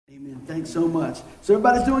Amen. Thanks so much. So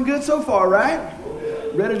everybody's doing good so far, right?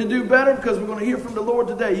 Ready to do better because we're going to hear from the Lord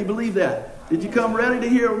today. You believe that? Did you come ready to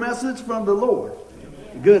hear a message from the Lord?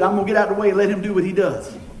 Good. I'm going to get out of the way and let him do what he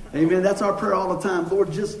does. Amen. That's our prayer all the time.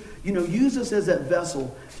 Lord, just, use us as that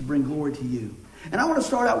vessel to bring glory to you. And I want to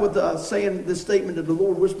start out with saying this statement that the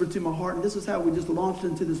Lord whispered to my heart. And this is how we just launched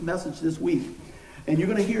into this message this week. And you're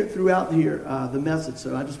going to hear it throughout here, the message.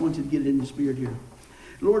 So I just want you to get it in your spirit here.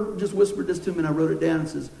 The Lord just whispered this to me and I wrote it down. It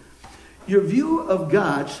says, your view of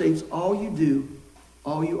God shapes all you do,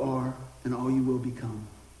 all you are, and all you will become.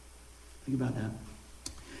 Think about that.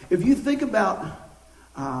 If you think about,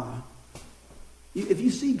 if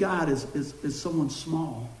you see God as someone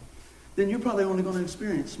small, then you're probably only going to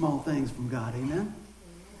experience small things from God. Amen?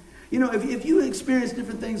 If you experience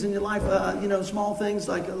different things in your life, small things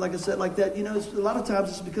like I said, like that, a lot of times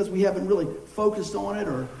it's because we haven't really focused on it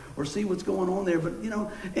or see what's going on there. But,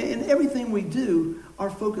 in everything we do,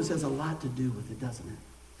 our focus has a lot to do with it, doesn't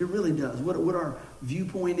it? It really does. What our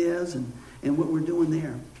viewpoint is and what we're doing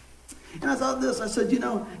there. And I thought this, I said,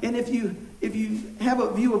 and if you have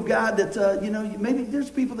a view of God that, maybe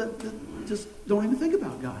there's people that just don't even think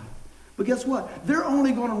about God. But guess what? They're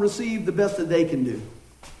only going to receive the best that they can do.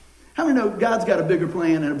 How many know God's got a bigger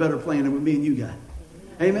plan and a better plan than what me and you got?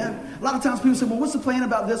 Amen? A lot of times people say, well, what's the plan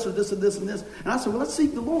about this or this and this and this? And I said, well, let's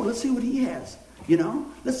seek the Lord. Let's see what he has.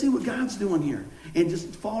 Let's see what God's doing here. And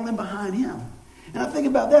just fall in behind him. And I think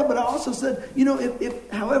about that, but I also said,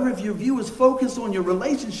 if your view is focused on your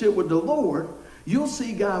relationship with the Lord, you'll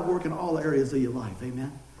see God work in all areas of your life.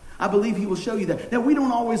 Amen? I believe he will show you that. Now, we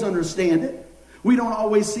don't always understand it. We don't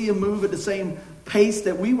always see him move at the same pace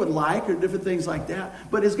that we would like or different things like that.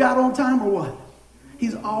 But is God on time or what?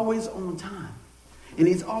 He's always on time. And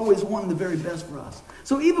he's always wanting the very best for us.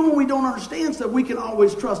 So even when we don't understand stuff, we can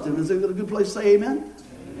always trust him. Is it a good place to say amen?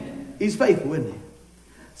 Amen. He's faithful, isn't he?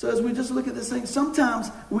 So as we just look at this thing, sometimes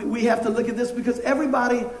we have to look at this because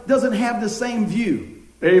everybody doesn't have the same view.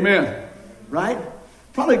 Amen. Right?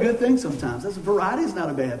 Probably a good thing sometimes. That's variety is not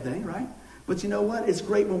a bad thing, right? But you know what? It's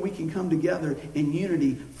great when we can come together in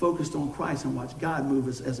unity, focused on Christ and watch God move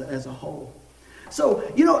us as a whole. So,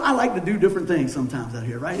 I like to do different things sometimes out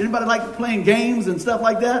here, right? Anybody like playing games and stuff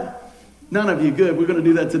like that? None of you. Good. We're going to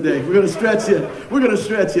do that today. We're going to stretch you. We're going to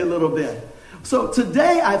stretch you a little bit. So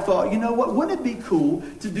today I thought, wouldn't it be cool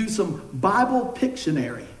to do some Bible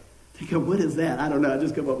Pictionary? Think of, what is that? I don't know. I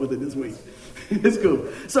just come up with it this week. It's cool.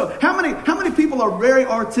 So how many people are very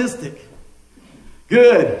artistic?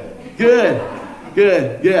 Good.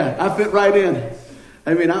 Yeah, I fit right in.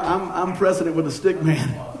 I mean, I'm pressing it with a stick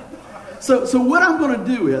man. So what I'm going to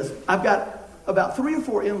do is I've got about 3 or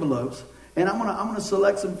 4 envelopes, and I'm going to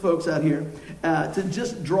select some folks out here to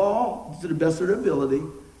just draw to the best of their ability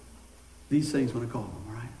these things when I call them.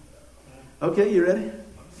 All right? Okay, you ready? I'm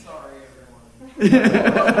sorry,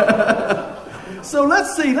 everyone. So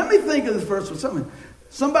let's see. Let me think of this first one.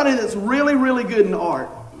 Somebody that's really, really good in art.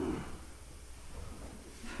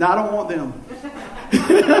 Now, I don't want them.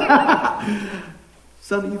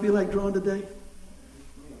 Sonny, you feel like drawing today?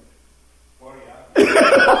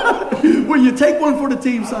 Will you take one for the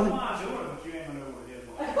team, Sonny?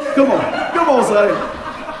 Come on, Sonny.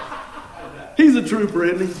 He's a trooper,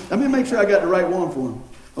 isn't he? Let me make sure I got the right one for him.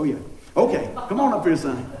 Oh, yeah. Okay, come on up here,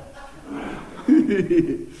 Sonny.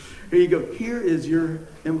 Here you go. Here is your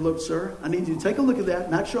envelope, sir. I need you to take a look at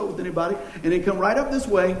that, not show it with anybody, and then come right up this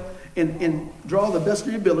way and draw the best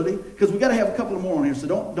of your ability, because we got to have a couple of more on here, so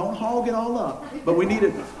don't hog it all up. But we need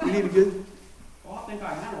a good. Well, I think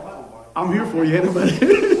I handle that one. I'm here for you, anybody.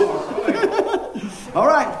 All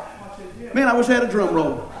right. Man, I wish I had a drum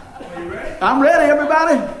roll. Are you ready? I'm ready,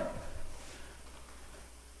 everybody.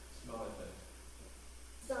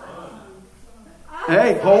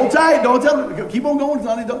 Hey, hold tight. Don't tell them. Keep on going,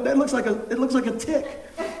 Sonny. It looks like a tick.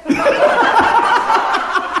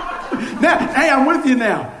 Now, hey, I'm with you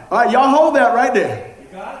now. All right, y'all hold that right there. You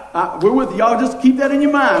got it? We're with you. Y'all just keep that in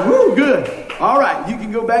your mind. Woo, good. All right, you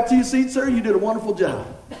can go back to your seat, sir. You did a wonderful job.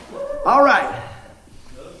 All right.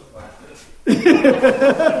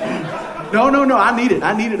 No. I need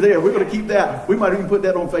it there. We're going to keep that. We might even put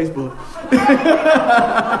that on Facebook.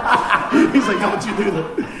 He's like, don't you do that?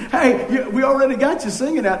 Hey, we already got you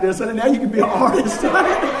singing out there, so now you can be an artist.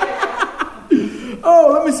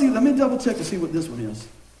 Oh, let me see. Let me double check to see what this one is.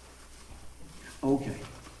 Okay.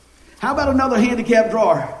 How about another handicap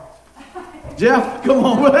drawer? Jeff, come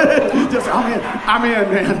on. I'm in,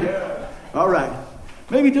 man. All right.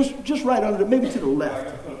 Maybe just right under, maybe to the left. I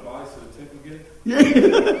got to put a vice so the tick will get it. Yeah.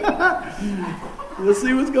 Let's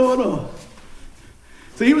see what's going on.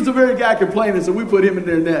 So he was the very guy complaining, so we put him in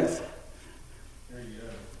there next. There you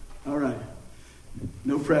go. All right.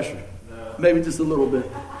 No pressure. No. Maybe just a little bit.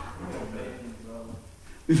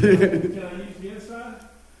 Can I use the inside?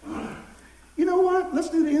 You know what? Let's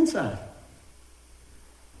do the inside.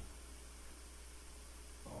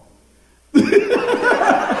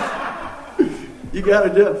 You got to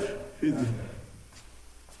do.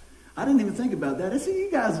 I didn't even think about that. I see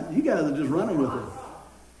you guys are just running with it.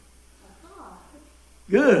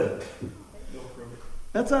 Good.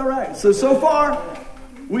 That's all right. So far,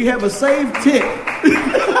 we have a saved tick.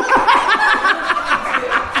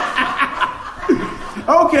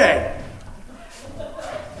 Okay.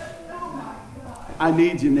 I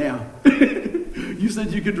need you now. You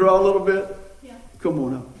said you could draw a little bit? Yeah. Come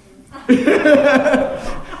on up.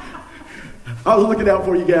 I was looking out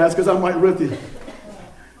for you guys because I might rip you.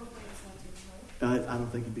 I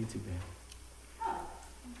don't think it'd be too bad.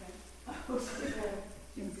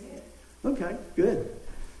 Okay, good.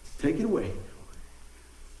 Take it away.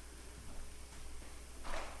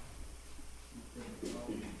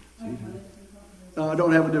 I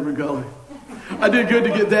don't have a different color. I did good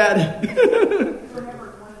to get that.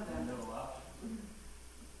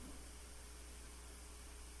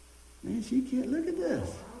 Man, she can't look at this.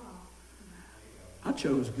 I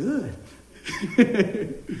chose good.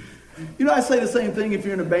 You know, I say the same thing if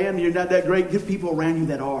you're in a band and you're not that great. Get people around you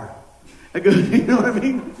that are. I go, you know what I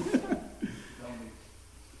mean?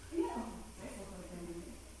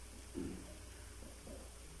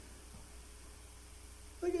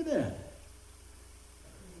 Look at that.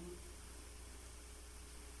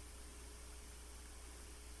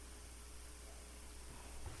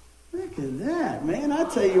 Look at that, man. I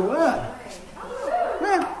tell you what.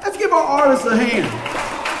 Man, let's give our artists a hand.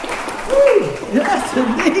 Woo, yes,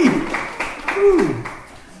 indeed. Woo.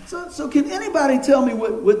 So can anybody tell me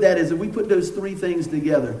what that is if we put those three things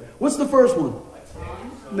together? What's the first one?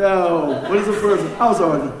 No. What is the first one? Oh,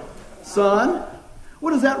 sorry. Sun. What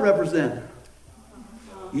does that represent?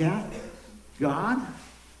 Yeah. God.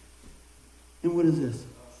 And what is this?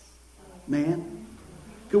 Man.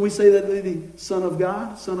 Could we say that the Son of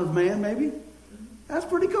God, Son of Man, maybe? That's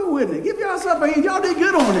pretty cool, isn't it? Give yourself a hand. Y'all did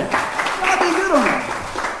good on that. Y'all did good on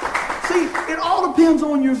that. See, it all depends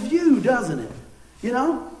on your view, doesn't it? You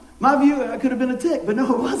know? My view, I could have been a tick, but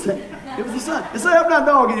no, it wasn't. It was the sun. And say, I'm not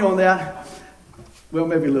dogging you on that. Well,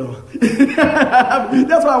 maybe a little.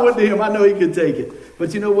 That's why I went to him. I know he could take it.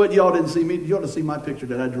 But you know what? Y'all didn't see me. You ought to see my picture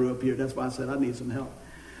that I drew up here. That's why I said I need some help.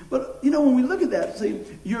 But, you know, when we look at that, see,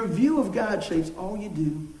 your view of God shapes all you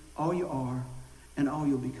do, all you are, and all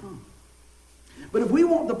you'll become. But if we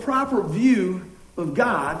want the proper view of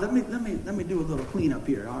God, let me do a little cleanup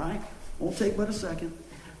here, all right? Won't take but a second.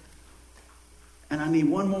 And I need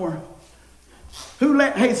one more.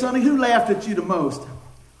 Hey, Sonny, who laughed at you the most? I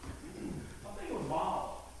think it was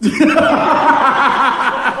Miles.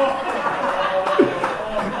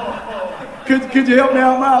 Could you help me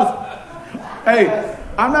out, Miles? Hey,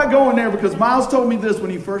 I'm not going there because Miles told me this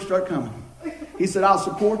when he first started coming. He said, I'll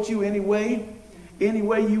support you any way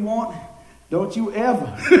you want. Don't you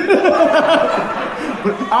ever.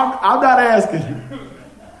 But I'm not asking.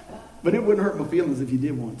 But it wouldn't hurt my feelings if you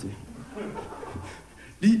did want to.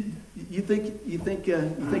 Do you think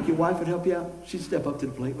your wife would help you out? She'd step up to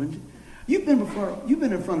the plate, wouldn't you? You've been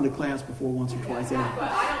in front of the class before once or twice, haven't you?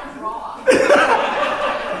 But I don't draw.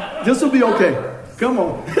 This will be okay. Come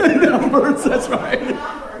on. Numbers, that's right.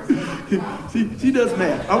 She does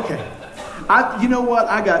math. Okay. You know what?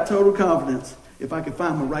 I got total confidence. If I could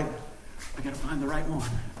find I got to find the right one.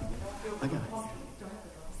 I got it.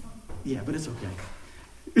 Yeah, but it's okay.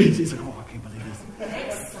 She's like, oh, I can't believe this.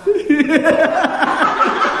 No,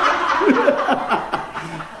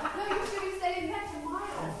 you should be saying next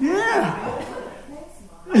Miles. Yeah.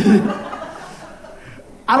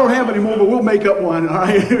 I don't have any more, but we'll make up one, all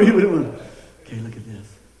right? Okay, look at this.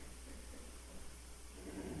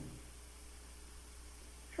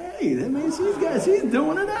 Hey, that means she's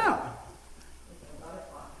doing it out.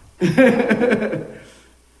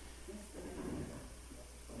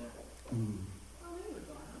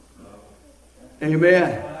 Amen.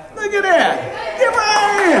 Look at that. Give her a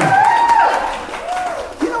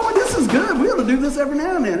hand. You know what? This is good. We ought to do this every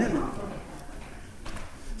now and then, isn't it?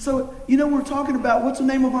 So, you know, we're talking about what's the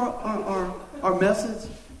name of our message?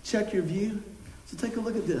 Check your view. So take a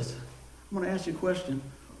look at this. I'm going to ask you a question.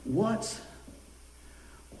 What's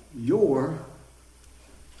your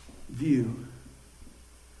view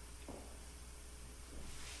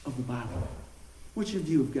of the Bible? What's your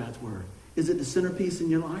view of God's Word? Is it the centerpiece in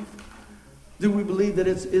your life? Do we believe that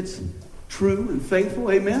it's true and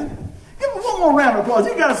faithful? Amen? Give him one more round of applause.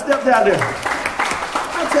 You got to step down there.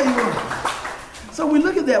 I'll tell you what. So we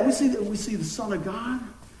look at that. We see the Son of God.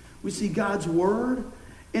 We see God's word.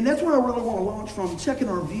 And that's what I really want to launch from, checking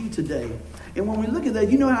our view today. And when we look at that,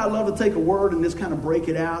 you know how I love to take a word and just kind of break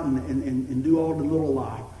it out and do all the little,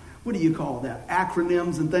 what do you call that?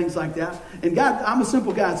 Acronyms and things like that. And God, I'm a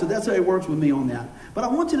simple guy, so that's how he works with me on that. But I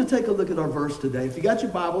want you to take a look at our verse today. If you got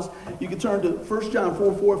your Bibles, you can turn to 1 John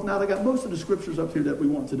 4:4. If not, I got most of the scriptures up here that we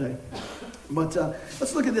want today. But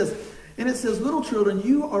let's look at this. And it says, little children,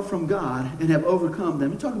 you are from God and have overcome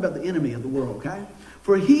them. We're talking about the enemy of the world, okay?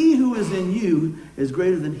 For he who is in you is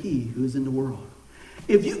greater than he who is in the world.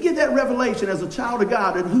 If you get that revelation as a child of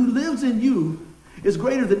God, and who lives in you is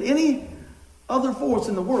greater than any other force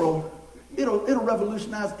in the world, it'll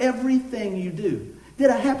revolutionize everything you do. Did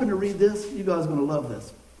I happen to read this? You guys are going to love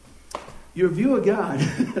this. Your view of God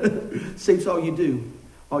shapes all you do,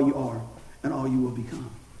 all you are, and all you will become.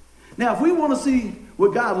 Now, if we want to see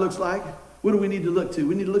what God looks like, what do we need to look to?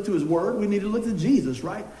 We need to look to his word. We need to look to Jesus,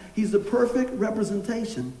 right? He's the perfect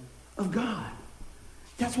representation of God.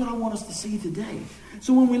 That's what I want us to see today.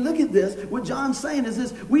 So when we look at this, what John's saying is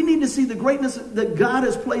this: we need to see the greatness that God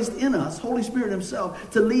has placed in us, Holy Spirit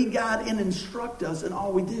himself, to lead God and instruct us in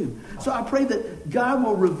all we do. So I pray that God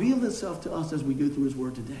will reveal himself to us as we go through his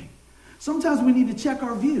word today. Sometimes we need to check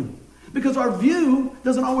our view, because our view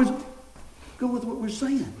doesn't always go with what we're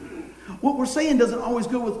saying. What we're saying doesn't always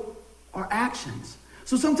go with our actions.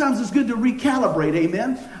 So sometimes it's good to recalibrate,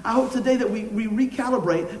 amen? I hope today that we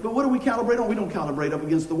recalibrate. But what do we calibrate on? We don't calibrate up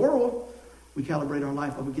against the world. We calibrate our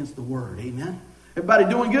life up against the word, amen? Everybody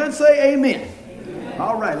doing good? Say amen. Amen.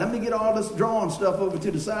 All right, let me get all this drawing stuff over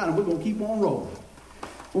to the side, and we're going to keep on rolling.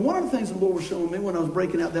 Well, one of the things the Lord was showing me when I was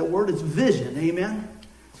breaking out that word is vision, amen?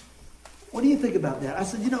 What do you think about that? I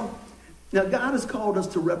said, now God has called us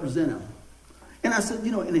to represent him. And I said,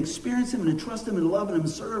 and experience him and trust him and love him and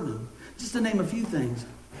serve him. Just to name a few things.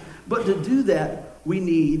 But to do that, we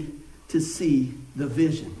need to see the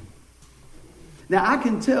vision. Now, I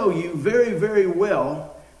can tell you very, very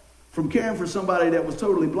well from caring for somebody that was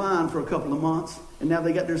totally blind for a couple of months, and now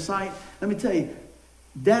they got their sight. Let me tell you,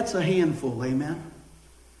 that's a handful, amen?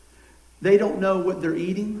 They don't know what they're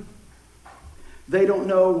eating. They don't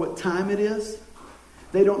know what time it is.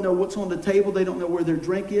 They don't know what's on the table. They don't know where their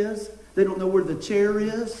drink is. They don't know where the chair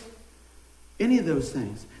is. Any of those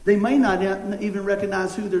things. They may not even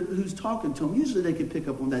recognize who's talking to them. Usually they can pick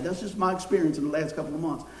up on that. That's just my experience in the last couple of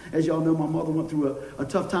months. As y'all know, my mother went through a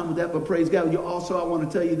tough time with that, but praise God. I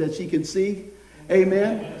want to tell you that she can see.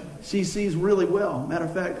 Amen. She sees really well. Matter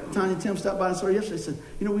of fact, Tanya Tim stopped by and saw her yesterday and said,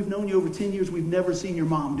 we've known you over 10 years. We've never seen your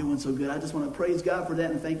mom doing so good. I just want to praise God for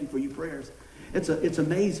that and thank you for your prayers. It's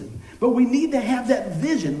amazing. But we need to have that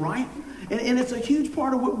vision, right? And it's a huge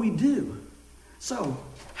part of what we do. So,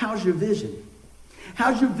 how's your vision?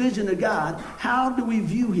 How's your vision of God? How do we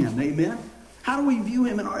view him? Amen? How do we view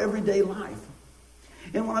him in our everyday life?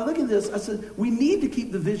 And when I look at this, I said, we need to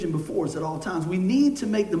keep the vision before us at all times. We need to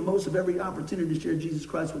make the most of every opportunity to share Jesus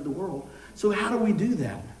Christ with the world. So how do we do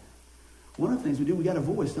that? One of the things we do, we got a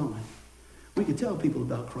voice, don't we? We can tell people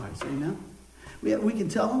about Christ. Amen? We can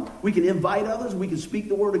tell them. We can invite others. We can speak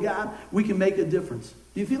the word of God. We can make a difference.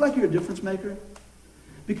 Do you feel like you're a difference maker?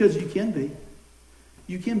 Because you can be.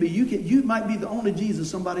 You can be. You might be the only Jesus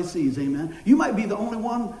somebody sees, amen. You might be the only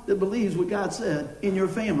one that believes what God said in your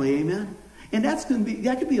family, amen. And that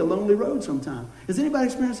could be a lonely road sometimes. Has anybody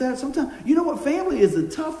experienced that? Sometimes, you know what? Family is the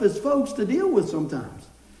toughest folks to deal with sometimes.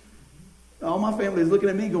 All my family is looking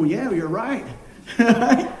at me going, yeah, you're right.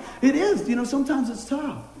 It is. Sometimes it's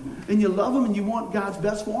tough. And you love them and you want God's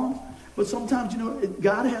best for them. But sometimes,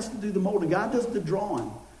 God has to do the molding. God does the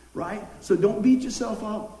drawing, right? So don't beat yourself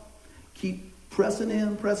up. Keep pressing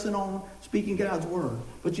in, pressing on, speaking God's word.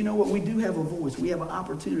 But you know what? We do have a voice. We have an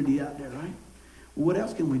opportunity out there, right? Well, what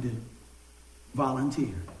else can we do?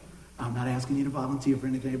 Volunteer. I'm not asking you to volunteer for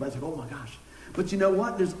anything. Everybody's like, oh my gosh. But you know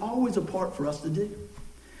what? There's always a part for us to do.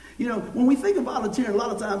 When we think of volunteering, a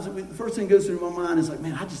lot of times the first thing that goes through my mind is like,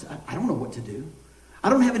 man, I don't know what to do. I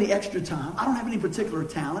don't have any extra time. I don't have any particular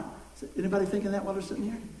talent. Anybody thinking that while they're sitting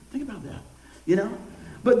here? Think about that.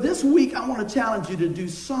 But this week, I want to challenge you to do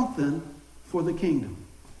something for the kingdom.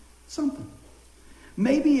 Something.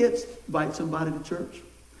 Maybe it's invite somebody to church.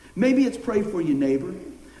 Maybe it's pray for your neighbor.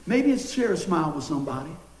 Maybe it's share a smile with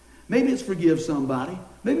somebody. Maybe it's forgive somebody.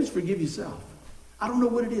 Maybe it's forgive yourself. I don't know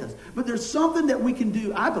what it is. But there's something that we can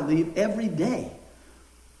do, I believe, every day.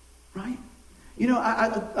 Right?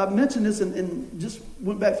 I mentioned this and just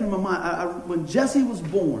went back through my mind. When Jesse was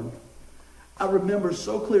born, I remember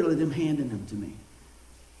so clearly them handing him to me.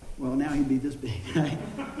 Well, now he'd be this big, right?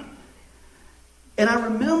 And I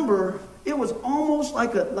remember it was almost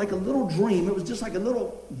like a little dream. It was just like a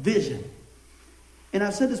little vision. And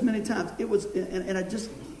I've said this many times. It was, and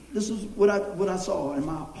is what I saw in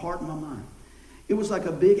my heart and my mind. It was like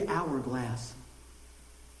a big hourglass.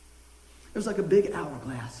 It was like a big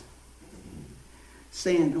hourglass.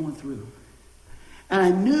 Sand going through. And I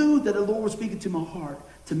knew that the Lord was speaking to my heart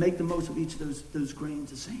to make the most of each of those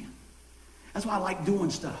grains of sand. That's why I like doing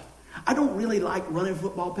stuff. I don't really like running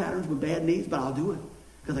football patterns with bad knees, but I'll do it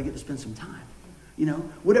because I get to spend some time. You know,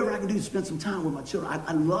 whatever I can do to spend some time with my children.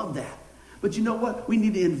 I love that. But you know what? We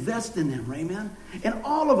need to invest in them, amen? And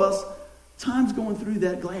all of us, time's going through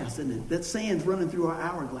that glass, isn't it? That sand's running through our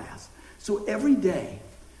hourglass. So every day,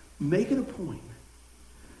 make it a point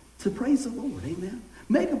to praise the Lord, amen?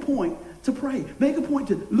 Make a point to pray. Make a point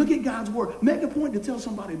to look at God's word. Make a point to tell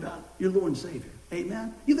somebody about your Lord and Savior,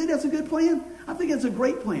 amen? You think that's a good plan? I think it's a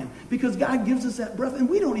great plan because God gives us that breath, and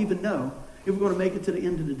we don't even know if we're going to make it to the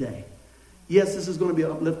end of the day. Yes, this is going to be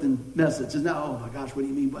an uplifting message. It's not, oh my gosh, what do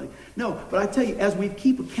you mean, buddy? No, but I tell you, as we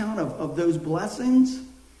keep account of those blessings,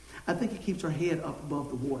 I think it keeps our head up above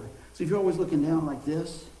the water. So if you're always looking down like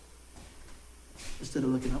this, instead of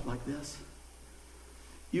looking up like this,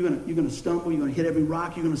 you're going to stumble, you're going to hit every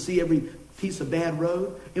rock, you're going to see every piece of bad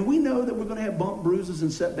road. And we know that we're going to have bump, bruises,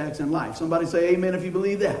 and setbacks in life. Somebody say amen if you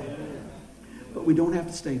believe that. But we don't have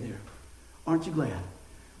to stay there. Aren't you glad?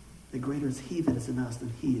 The greater is he that is in us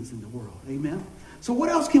than he is in the world. Amen? So what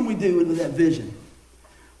else can we do into that vision?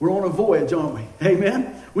 We're on a voyage, aren't we?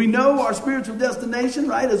 Amen? We know our spiritual destination,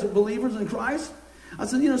 right, as believers in Christ. I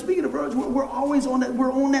said, speaking of voyage, we're always on that.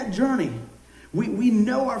 We're on that journey. We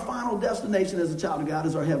know our final destination as a child of God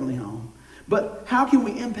is our heavenly home. But how can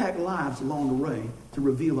we impact lives along the way to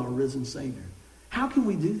reveal our risen Savior? How can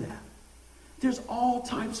we do that? There's all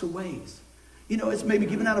types of ways. It's maybe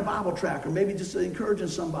giving out a Bible tract or maybe just encouraging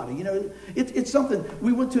somebody. It's something.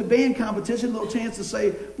 We went to a band competition, a little chance to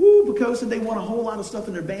say, woo, because they won a whole lot of stuff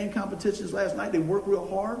in their band competitions last night. They worked real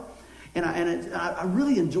hard. And I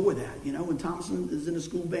really enjoy that, when Thomason is in the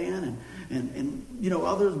school band and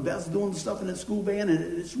others, Beth's doing stuff in that school band.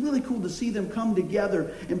 And it's really cool to see them come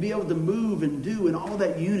together and be able to move and do and all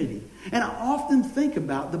that unity. And I often think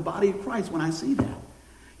about the body of Christ when I see that.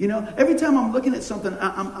 Every time I'm looking at something,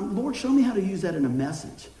 I'm Lord, show me how to use that in a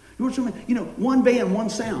message. Lord, show me, one band, one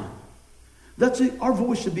sound. That's it. Our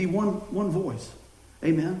voice should be one voice.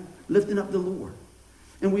 Amen. Lifting up the Lord.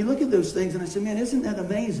 And we look at those things and I say, man, isn't that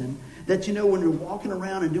amazing that, when you're walking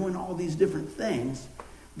around and doing all these different things,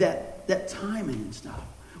 that timing and stuff.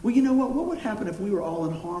 Well, you know what? What would happen if we were all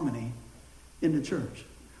in harmony in the church?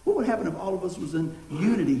 What would happen if all of us was in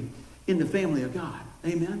unity in the family of God?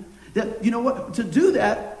 Amen. That, what? To do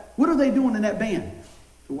that, what are they doing in that band?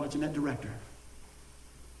 They're watching that director.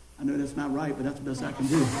 I know that's not right, but that's the best I can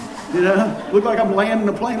do. Look like I'm landing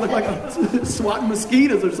a plane. Look like I'm swatting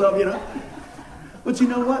mosquitoes or something, But you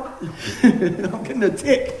know what? I'm getting a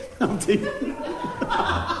tick. I'm teasing.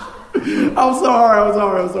 I'm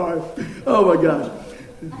sorry. Oh my gosh.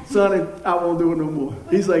 Sonny, I won't do it no more.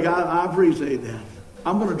 He's like, I appreciate that.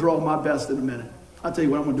 I'm going to draw my best in a minute. I'll tell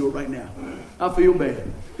you what, I'm going to do it right now. I feel bad.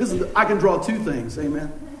 I can draw two things.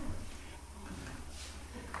 Amen.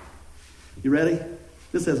 You ready?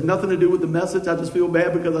 This has nothing to do with the message. I just feel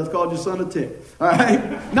bad because I called your son a tick. All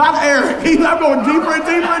right? Not Eric. I'm going deeper and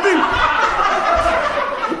deeper and deeper.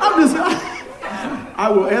 I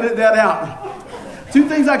will edit that out. Two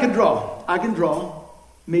things I can draw. I can draw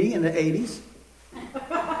me in the 80s.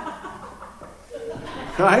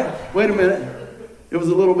 All right? Wait a minute. It was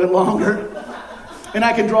a little bit longer. And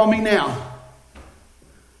I can draw me now.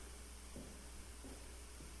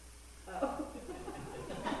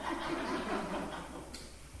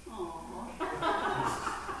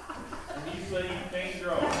 And you say you can't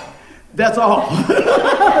draw. That's all.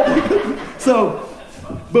 So,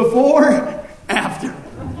 before, after.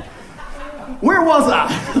 Where was I?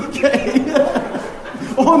 Okay.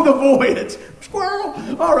 On the voyage.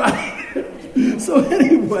 Squirrel. All right. So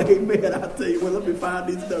anyway, man, I tell you what, let me find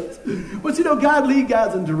these notes. But God lead,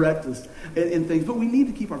 guides, and direct us in things. But we need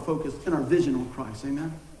to keep our focus and our vision on Christ.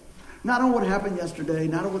 Amen. Not on what happened yesterday,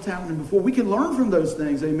 not on what's happening before. We can learn from those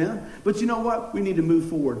things. Amen. But you know what? We need to move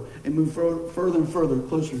forward and move further and further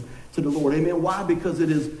closer to the Lord. Amen. Why? Because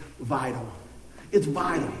it is vital. It's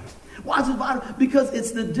vital. Why is it vital? Because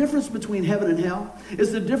it's the difference between heaven and hell.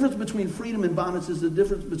 It's the difference between freedom and bondage. It's the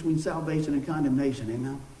difference between salvation and condemnation.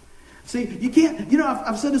 Amen. See, you can't,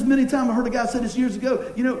 I've said this many times. I heard a guy say this years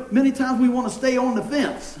ago. Many times we want to stay on the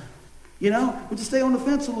fence. We just stay on the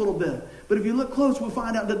fence a little bit. But if you look close, we'll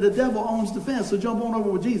find out that the devil owns the fence. So jump on over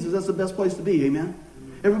with Jesus. That's the best place to be. Amen.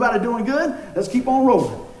 Everybody doing good? Let's keep on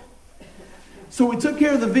rolling. So we took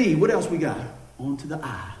care of the V. What else we got? On to the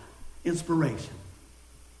I. Inspiration.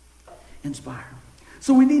 Inspire.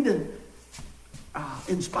 So we need to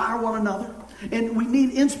inspire one another. And we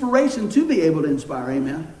need inspiration to be able to inspire.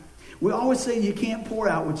 Amen. We always say you can't pour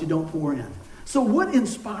out what you don't pour in. So what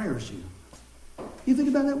inspires you? You think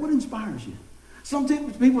about that? What inspires you? Some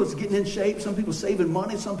people it's getting in shape. Some people saving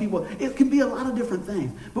money. Some people, it can be a lot of different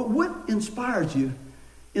things. But what inspires you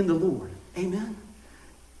in the Lord? Amen.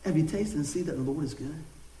 Have you tasted and see that the Lord is good?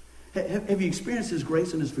 Have you experienced His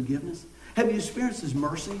grace and His forgiveness? Have you experienced His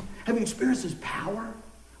mercy? Have you experienced His power?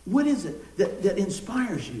 What is it that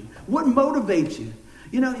inspires you? What motivates you?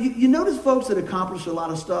 You know, you notice folks that accomplish a lot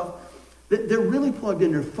of stuff, that they're really plugged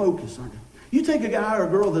in, they're focused, aren't they? You take a guy or a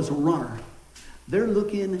girl that's a runner, they're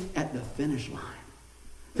looking at the finish line.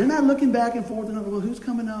 They're not looking back and forth and, well, who's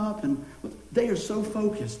coming up? And they are so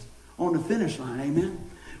focused on the finish line, amen?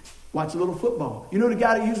 Watch a little football. You know the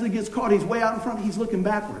guy that usually gets caught, he's way out in front, he's looking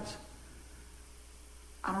backwards.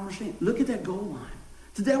 I don't understand. Look at that goal line.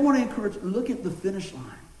 Today I want to encourage, look at the finish line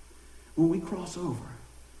when we cross over.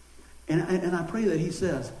 And I pray that He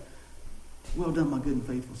says, well done, my good and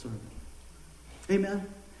faithful servant. Amen.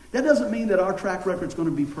 That doesn't mean that our track record is going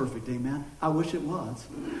to be perfect. Amen. I wish it was.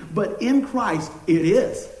 But in Christ, it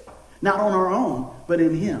is. Not on our own, but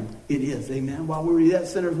in Him, it is. Amen. While we were yet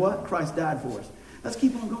sinners, what? Christ died for us. Let's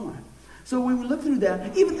keep on going. So when we look through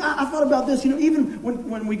that, even I thought about this, you know, even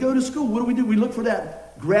when we go to school, what do? We look for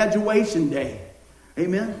that graduation day.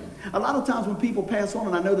 Amen. A lot of times when people pass on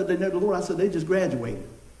and I know that they know the Lord, I said they just graduated.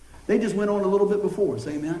 They just went on a little bit before us.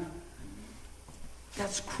 Amen.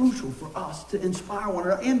 That's crucial for us to inspire one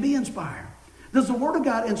another and be inspired. Does the Word of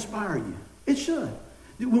God inspire you? It should.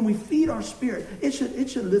 When we feed our spirit, it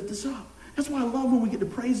should lift us up. That's why I love when we get to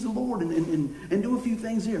praise the Lord and do a few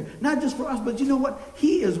things here. Not just for us, but you know what?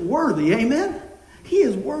 He is worthy. Amen? He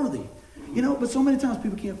is worthy. You know, but so many times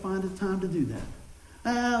people can't find the time to do that.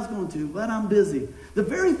 I was going to, but I'm busy. The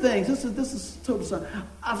very things, this is total sign.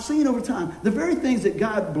 I've seen over time, the very things that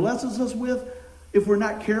God blesses us with, if we're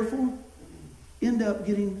not careful, end up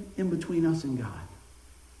getting in between us and God.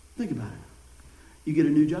 Think about it. You get a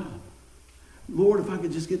new job. Lord, if I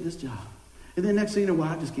could just get this job. And then next thing you know, well,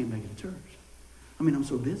 I just can't make it to church. I mean, I'm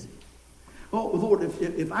so busy. Oh, Lord,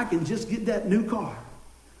 if I can just get that new car,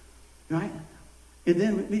 right? And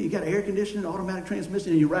then you got air conditioning, automatic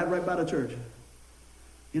transmission, and you ride right by the church.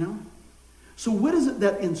 You know? So what is it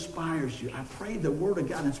that inspires you? I pray the Word of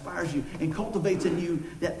God inspires you and cultivates in you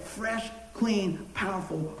that fresh, clean,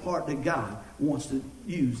 powerful heart that God wants to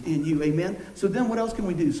use in you. Amen? So then what else can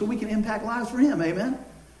we do? So we can impact lives for Him. Amen?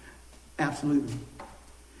 Absolutely.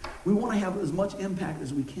 We want to have as much impact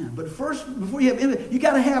as we can. But first, before you have impact, you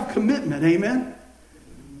got to have commitment. Amen?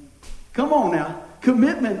 Come on now.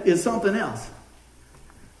 Commitment is something else.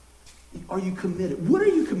 Are you committed? What are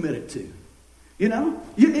you committed to? You know?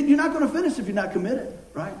 You're not going to finish if you're not committed,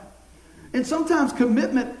 right? And sometimes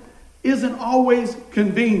commitment isn't always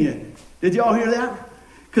convenient. Did y'all hear that?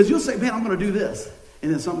 Because you'll say, man, I'm going to do this.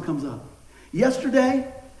 And then something comes up.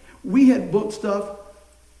 Yesterday, we had booked stuff.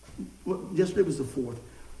 Yesterday was the 4th.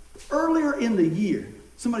 Earlier in the year,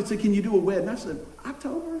 somebody said, can you do a wedding? I said,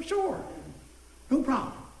 October? Sure. No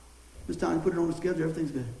problem. This time, put it on the schedule.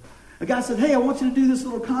 Everything's good. A guy said, hey, I want you to do this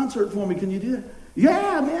little concert for me. Can you do it?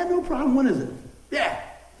 Yeah, man, no problem. When is it? Yeah.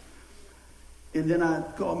 And then I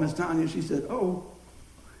called Miss Tanya. She said, oh.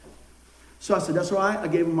 So I said, that's all right. I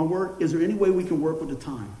gave him my word. Is there any way we can work with the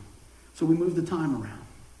time? So we moved the time around.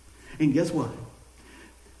 And guess what?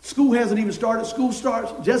 School hasn't even started. School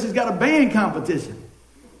starts. Jesse's got a band competition.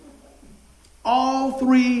 All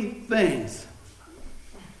 3 things.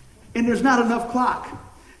 And there's not enough clock.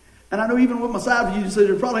 And I know even with my side view, you said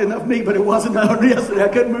there's probably enough meat, but it wasn't enough yesterday. I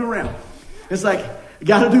couldn't move around. It's like, you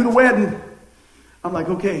got to do the wedding. I'm like,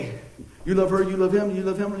 okay, you love her, you love him, you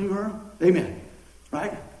love him, you her? Amen.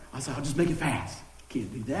 Right? I said, I'll just make it fast.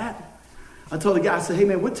 Can't do that. I told the guy, I said, hey,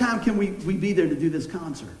 man, what time can we be there to do this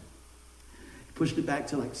concert? He pushed it back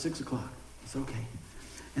to like 6 o'clock. I said, okay.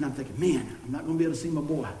 And I'm thinking, man, I'm not going to be able to see my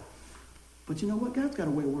boy. But you know what? God's got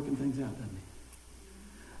a way of working things out, doesn't He?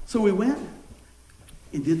 So we went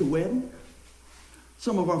and did the wedding.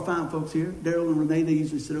 Some of our fine folks here, Daryl and Renee, they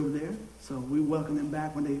usually sit over there. So we welcome them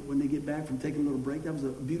back when they get back from taking a little break. That was a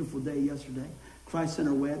beautiful day yesterday. Christ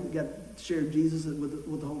Center wedding. Got to share Jesus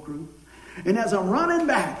with the whole crew. And as I'm running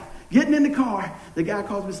back, getting in the car, the guy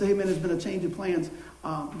calls me and says, hey, man, there's been a change of plans.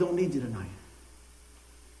 Don't need you tonight.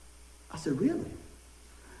 I said, really?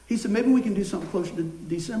 He said, maybe we can do something closer to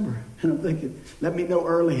December. And I'm thinking, let me know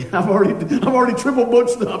early. I've already triple booked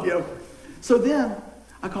stuff, you know. So then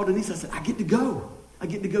I called Denise. I said, I get to go. I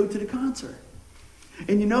get to go to the concert.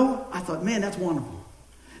 And you know, I thought, man, that's wonderful.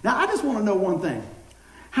 Now, I just want to know one thing.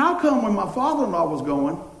 How come when my father-in-law was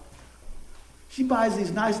going, she buys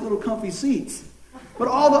these nice little comfy seats But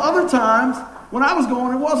all the other times when I was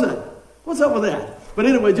going, it wasn't. What's up with that? But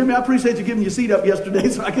anyway, Jimmy, I appreciate you giving your seat up yesterday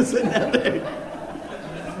so I could sit down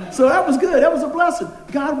there. So that was good. That was a blessing.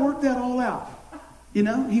 God worked that all out. You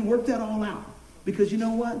know, he worked that all out. Because you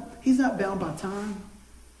know what? He's not bound by time.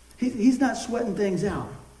 He's not sweating things out,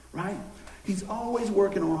 right? He's always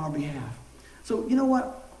working on our behalf. So you know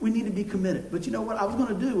what? We need to be committed. But you know what? I was going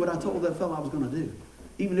to do what I told that fellow I was going to do.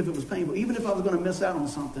 Even if it was painful. Even if I was going to miss out on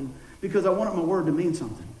something. Because I wanted my word to mean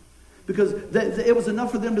something. Because it was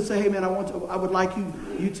enough for them to say, hey man, I would like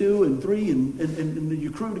you two and three and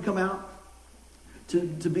your crew to come out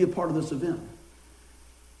to be a part of this event.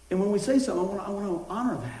 And when we say something, I want to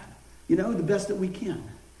honor that. You know, the best that we can.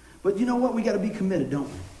 But you know what? We got to be committed, don't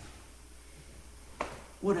we?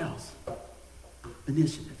 What else?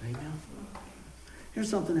 Initiative, amen? Here's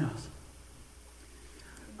something else.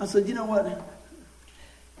 I said, you know what?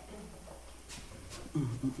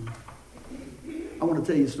 I want to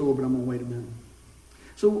tell you a story, but I'm going to wait a minute.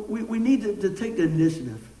 So we need to take the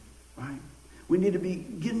initiative, right? We need to be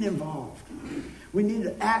getting involved. We need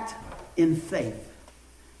to act in faith.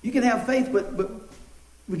 You can have faith, but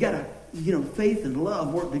we got to, faith and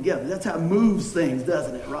love work together. That's how it moves things,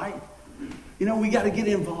 doesn't it, right? We got to get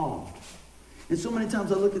involved. And so many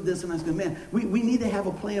times I look at this and I say, man, we need to have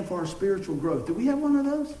a plan for our spiritual growth. Do we have one of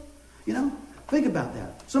those? Think about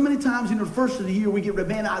that. So many times, the first of the year we get ready,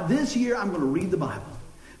 man, this year I'm going to read the Bible.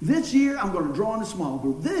 This year I'm going to draw in a small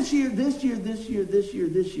group. This year, I'm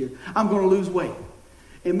going to lose weight.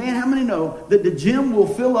 And man, how many know that the gym will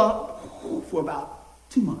fill up for about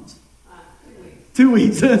 2 months? 2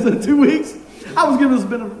 weeks. 2 weeks. I was giving us a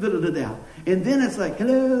bit of the doubt. And then it's like,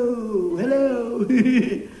 hello.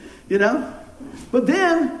 But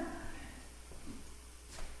then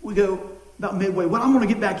we go about midway. Well, I'm going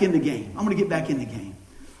to get back in the game.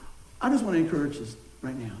 I just want to encourage us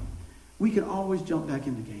right now. We can always jump back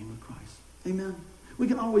in the game with Christ. Amen? We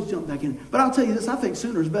can always jump back in. But I'll tell you this, I think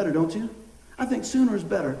sooner is better, don't you? I think sooner is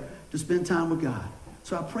better to spend time with God.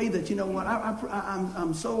 So I pray that, you know what,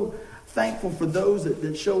 I'm so thankful for those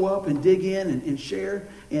that show up and dig in and share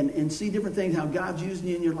and see different things, how God's using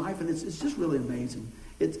you in your life. And it's just really amazing.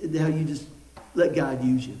 It's how you just let God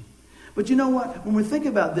use you. But you know what? When we think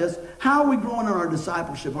about this, how are we growing in our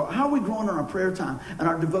discipleship? How are we growing in our prayer time and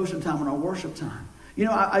our devotion time and our worship time?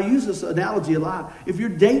 I use this analogy a lot. If you're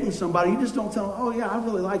dating somebody, you just don't tell them, oh yeah, I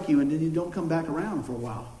really like you, and then you don't come back around for a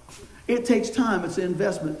while. It takes time. It's an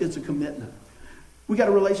investment. It's a commitment. We got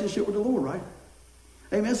a relationship with the Lord, right?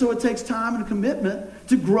 Amen. So it takes time and commitment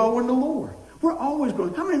to grow in the Lord. We're always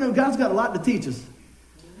growing. How many know God's got a lot to teach us?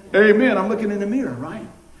 Amen. I'm looking in the mirror, right?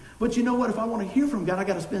 But you know what? If I want to hear from God, I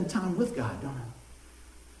got to spend time with God, don't I?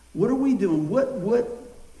 What are we doing? What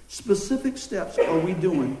specific steps are we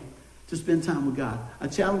doing to spend time with God? I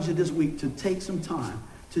challenge you this week to take some time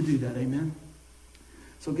to do that. Amen.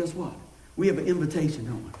 So guess what? We have an invitation,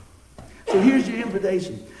 don't we? So here's your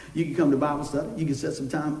invitation. You can come to Bible study. You can set some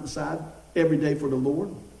time aside every day for the Lord.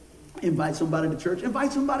 Invite somebody to church.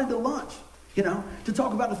 Invite somebody to lunch, to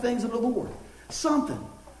talk about the things of the Lord. Something.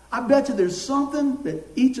 I bet you there's something that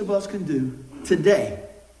each of us can do today,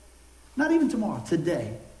 not even tomorrow,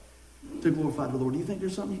 today, to glorify the Lord. Do you think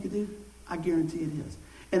there's something you could do? I guarantee it is.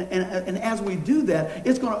 And as we do that,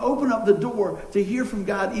 it's going to open up the door to hear from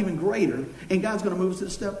God even greater, and God's going to move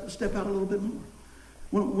us to step out a little bit more.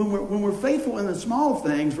 When we're faithful in the small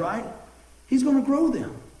things, right, He's going to grow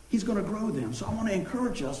them. He's going to grow them. So I want to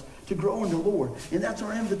encourage us to grow in the Lord. And that's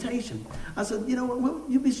our invitation. I said, you know what?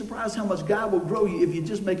 You'll be surprised how much God will grow you if you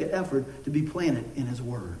just make an effort to be planted in His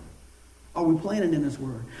Word. Are we planted in His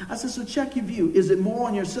Word? I said, so check your view. Is it more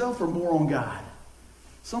on yourself or more on God?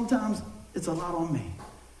 Sometimes it's a lot on me.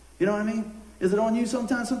 You know what I mean? Is it on you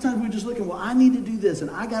sometimes? Sometimes we're just looking, well, I need to do this,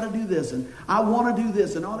 and I got to do this, and I want to do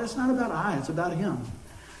this, and all that's not about I, it's about Him.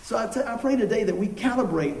 So I pray today that we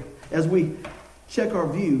calibrate as we check our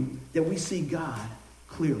view, that we see God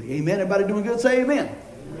clearly. Amen? Everybody doing good? Say amen.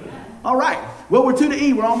 Amen. All right. Well, we're to the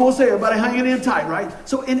E. We're almost there. Everybody hanging in tight, right?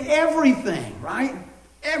 So in everything, right?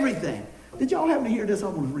 Everything. Did y'all happen to hear this? I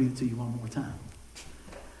want to read it to you one more time.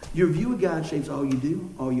 Your view of God shapes all you do,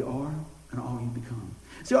 all you are, and all you become.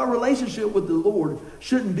 See, our relationship with the Lord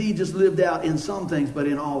shouldn't be just lived out in some things, but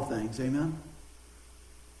in all things. Amen?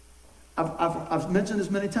 I've mentioned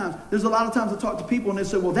this many times. There's a lot of times I talk to people and they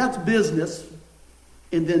say, well, that's business,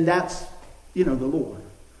 and then that's, the Lord.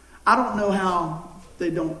 I don't know how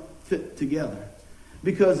they don't fit together.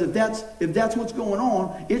 Because if that's what's going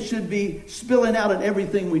on, it should be spilling out in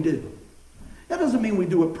everything we do. That doesn't mean we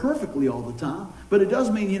do it perfectly all the time, but it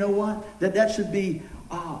does mean, you know what, that should be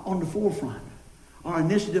on the forefront. our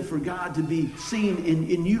initiative for God to be seen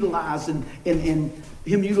and utilized, and Him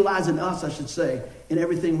utilizing us, I should say, in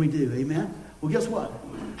everything we do. Amen? Well, guess what?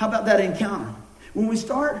 How about that encounter? When we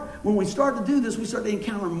start to do this, we start to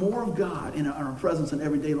encounter more of God in our presence in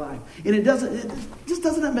everyday life. And it just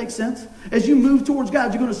doesn't that make sense? As you move towards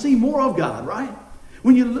God, you're going to see more of God, right?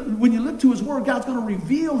 When you look to His Word, God's going to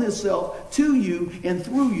reveal Himself to you and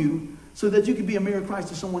through you so that you can be a mirror of Christ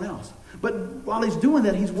to someone else. But while He's doing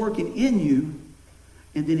that, He's working in you,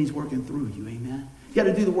 and then He's working through you. Amen? You got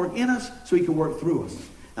to do the work in us so He can work through us.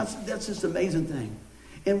 That's just an amazing thing.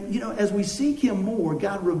 And, as we seek Him more,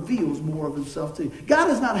 God reveals more of Himself to you. God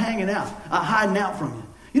is not hanging out, hiding out from you.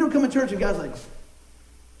 You don't come to church and God's like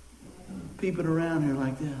peeping around here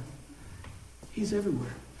like that. He's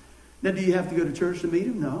everywhere. Now, do you have to go to church to meet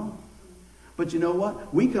Him? No. But you know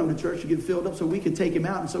what? We come to church to get filled up so we can take Him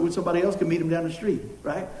out and so somebody else can meet Him down the street,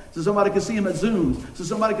 right? So somebody can see Him at Zooms. So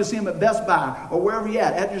somebody can see Him at Best Buy or wherever you're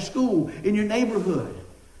at your school, in your neighborhood.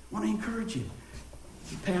 I want to encourage you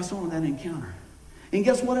to pass on that encounter. And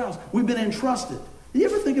guess what else? We've been entrusted. Do you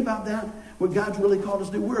ever think about that? What God's really called us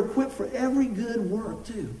to do? We're equipped for every good work,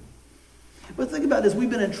 too. But think about this. We've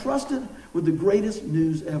been entrusted with the greatest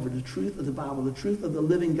news ever, the truth of the Bible, the truth of the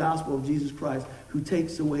living gospel of Jesus Christ, who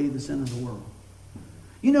takes away the sin of the world.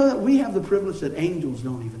 You know that we have the privilege that angels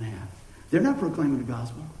don't even have. They're not proclaiming the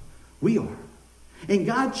gospel. We are. And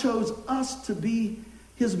God chose us to be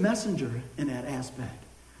His messenger in that aspect.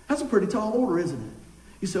 That's a pretty tall order, isn't it?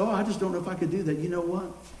 You say, I just don't know if I could do that. You know what?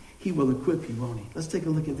 He will equip you, won't He? Let's take a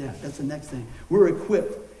look at that. That's the next thing. We're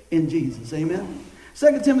equipped in Jesus. Amen?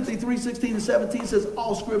 2 Timothy 3:16-17 says,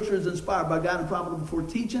 all Scripture is inspired by God and profitable for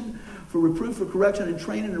teaching, for reproof, for correction, and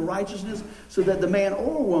training in righteousness, so that the man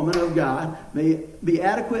or woman of God may be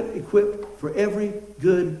adequate, equipped for every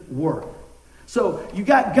good work. So you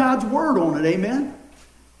got God's Word on it, amen?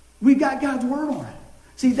 We got God's Word on it.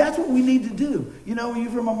 See, that's what we need to do.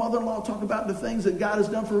 You've heard my mother-in-law talk about the things that God has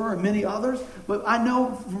done for her and many others, but I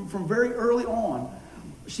know from very early on,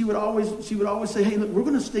 she would always say, hey, look, we're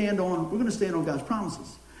going to stand on God's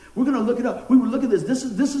promises. We're going to look it up. We would look at this.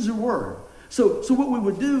 This is your word. So what we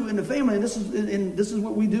would do in the family, and this is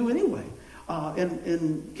what we do anyway,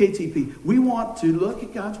 in KTP, we want to look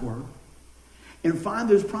at God's word and find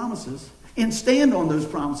those promises and stand on those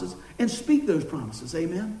promises and speak those promises.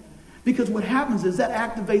 Amen? Because what happens is that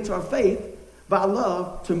activates our faith by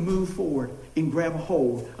love to move forward and grab a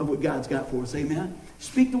hold of what God's got for us. Amen?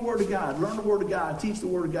 Speak the Word of God. Learn the Word of God. Teach the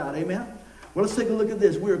Word of God. Amen? Well, let's take a look at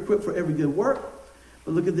this. We're equipped for every good work.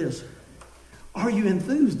 But look at this. Are you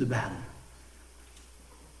enthused about it?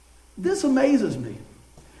 This amazes me.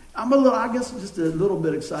 I'm I guess just a little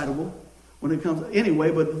bit excitable when it comes, anyway,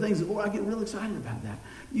 but the things that, I get real excited about that.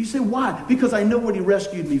 You say, why? Because I know what He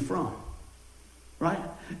rescued me from. Right?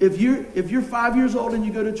 If you're 5 years old and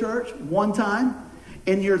you go to church one time,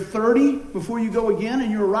 and you're 30 before you go again,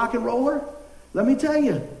 and you're a rock and roller, let me tell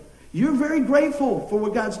you, you're very grateful for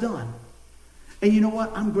what God's done. And you know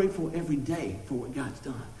what? I'm grateful every day for what God's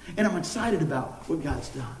done. And I'm excited about what God's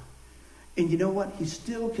done. And you know what? He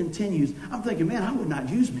still continues. I'm thinking, man, I would not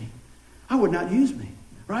use me. I would not use me.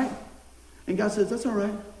 Right? And God says, that's all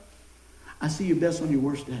right. I see your best on your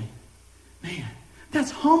worst day. Man,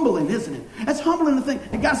 that's humbling, isn't it? That's humbling to think.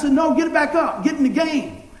 And God said, no, get it back up. Get in the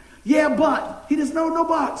game. Yeah, but. He doesn't know no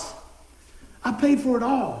buts. I paid for it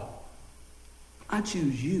all. I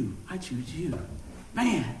choose you. I choose you.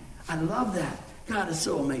 Man, I love that. God is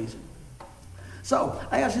so amazing. So,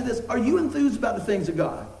 I ask you this. Are you enthused about the things of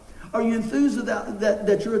God? Are you enthused about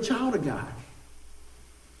that you're a child of God?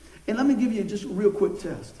 And let me give you just a real quick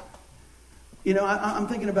test. I'm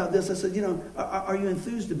thinking about this. I said, are you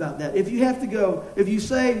enthused about that? If you have to go, if you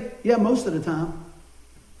say, yeah, most of the time,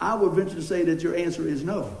 I would venture to say that your answer is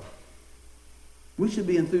no. We should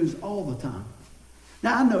be enthused all the time.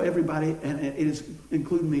 Now, I know everybody, and it is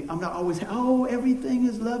including me, I'm not always, everything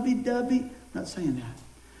is lovey-dovey. I'm not saying that.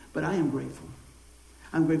 But I am grateful.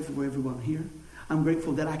 I'm grateful for everyone here. I'm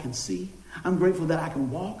grateful that I can see. I'm grateful that I can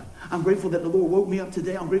walk. I'm grateful that the Lord woke me up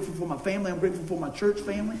today. I'm grateful for my family. I'm grateful for my church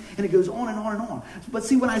family. And it goes on and on and on. But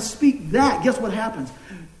see, when I speak that, guess what happens?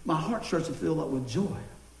 My heart starts to fill up with joy.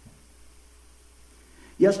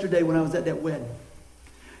 Yesterday when I was at that wedding,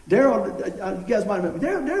 Daryl, you guys might have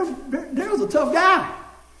met me. Daryl's a tough guy.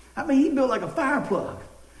 I mean, he built like a fire plug.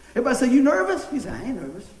 Everybody say, you nervous? He said, I ain't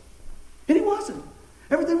nervous. And he wasn't.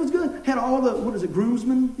 Everything was good. Had all the,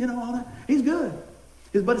 groomsmen, all that. He's good.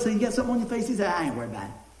 His buddy said, you got something on your face? He said, I ain't worried about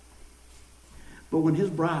it. But when his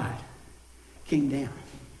bride came down,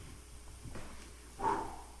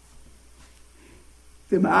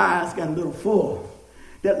 then my eyes got a little full.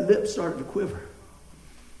 That lip started to quiver.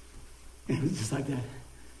 And it was just like that.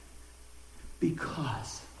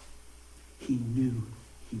 Because he knew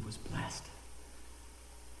he was blessed.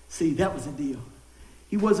 See, that was the deal.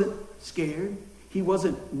 He wasn't scared. He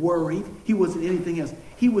wasn't worried. He wasn't anything else.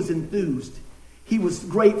 He was enthused. He was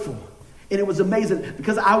grateful. And it was amazing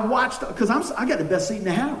because I watched, because I got the best seat in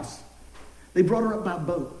the house. They brought her up by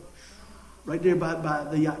boat. Right there by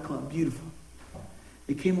the yacht club. Beautiful.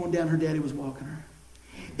 They came on down. Her daddy was walking her.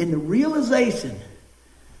 And the realization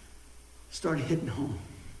started hitting home.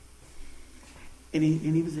 And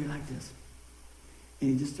he was there like this. And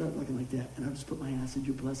he just started looking like that. And I just put my hand, I said,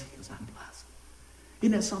 you're blessed. He goes, I'm blessed.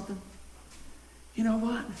 Isn't that something? You know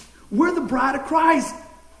what? We're the bride of Christ.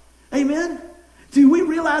 Amen? Do we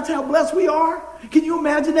realize how blessed we are? Can you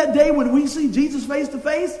imagine that day when we see Jesus face to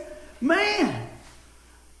face? Man,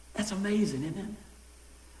 that's amazing, isn't it?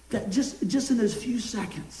 That just in those few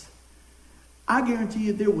seconds, I guarantee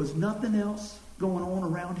you there was nothing else going on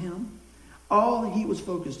around him. All he was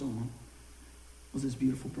focused on was this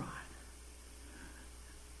beautiful bride.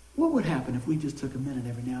 What would happen if we just took a minute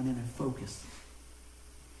every now and then and focused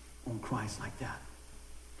on Christ like that?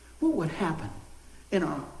 What would happen in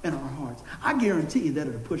our hearts? I guarantee you that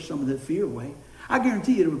it would push some of that fear away. I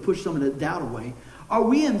guarantee you it would push some of that doubt away. Are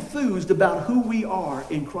we enthused about who we are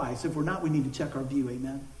in Christ? If we're not, we need to check our view,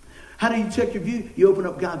 amen? How do you check your view? You open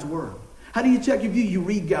up God's Word. How do you check your view? You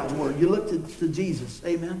read God's Word. You look to Jesus,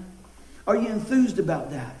 amen? Are you enthused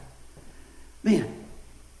about that? Man,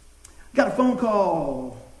 got a phone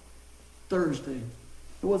call Thursday.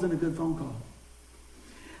 It wasn't a good phone call.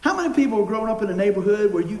 How many people are growing up in a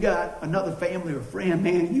neighborhood where you got another family or friend,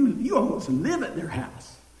 man, you almost live at their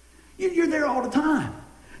house. You're there all the time.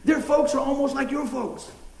 Their folks are almost like your folks.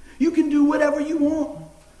 You can do whatever you want,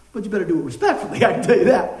 but you better do it respectfully, I can tell you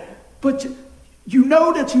that. But you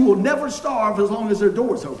know that you will never starve as long as their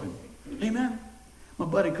door's open. Amen? My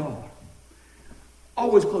buddy called.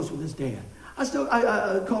 Always close with his dad.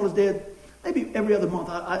 I call his dad maybe every other month.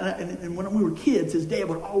 And when we were kids, his dad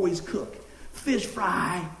would always cook. Fish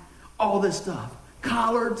fry, all this stuff.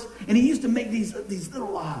 Collards. And he used to make these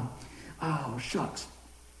little, shucks.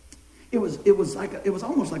 It was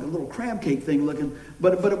almost like a little crab cake thing looking,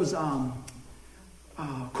 but it was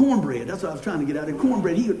cornbread. That's what I was trying to get out of.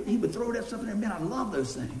 Cornbread. He would throw that stuff in there. Man, I love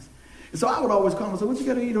those things. And so I would always call him and say, what you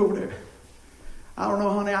got to eat over there? I don't know,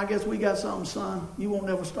 honey. I guess we got something, son. You won't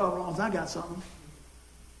never starve as long as I got something.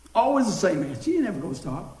 Always the same answer. You never going to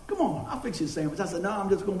starve. Come on, I'll fix you a sandwich. I said, no, I'm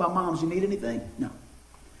just going by Mom's. You need anything? No.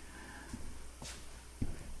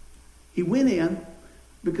 He went in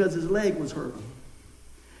because his leg was hurting.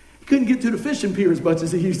 He couldn't get to the fishing pier as much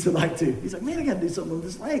as he used to like to. He's like, man, I got to do something with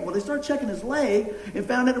this leg. Well, they started checking his leg and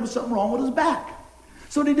found out there was something wrong with his back.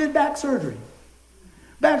 So they did back surgery.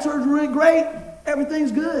 Back surgery went great.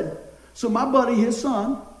 Everything's good. So my buddy, his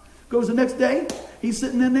son, goes the next day. He's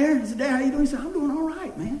sitting in there. He said, Dad, how you doing? He said, I'm doing all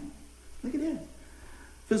right, man. Look at that.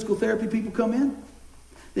 Physical therapy people come in.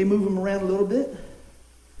 They move him around a little bit.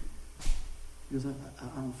 He goes,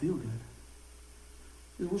 I don't feel good.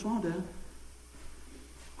 He said, what's wrong, Dad?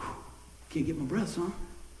 Can't get my breath, son.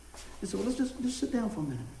 He said, well, let's just sit down for a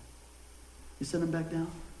minute. He set him back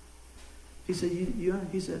down. He said,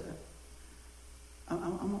 He said,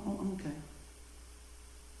 I'm okay.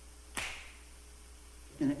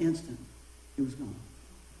 In an instant, he was gone.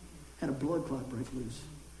 Had a blood clot break loose.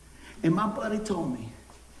 And my buddy told me,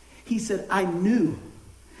 he said, I knew.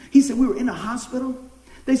 He said, we were in a hospital.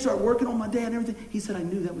 They started working on my dad and everything. He said, I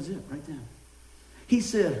knew that was it right then. He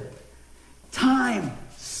said, time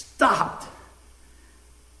stopped.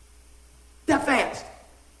 That fast.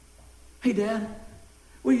 Hey, Dad,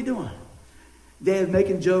 what are you doing? Dad's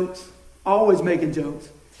making jokes, always making jokes,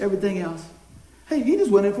 everything else. Hey, he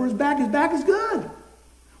just went in for his back. His back is good.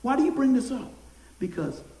 Why do you bring this up?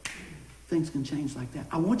 Because things can change like that.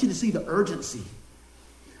 I want you to see the urgency.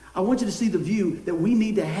 I want you to see the view that we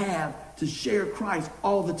need to have to share Christ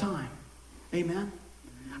all the time. Amen?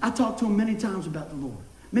 I talked to him many times about the Lord.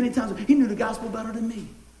 Many times. He knew the gospel better than me.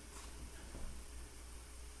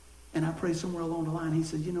 And I prayed somewhere along the line. He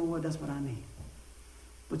said, you know what? That's what I need.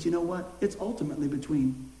 But you know what? It's ultimately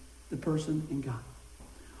between the person and God.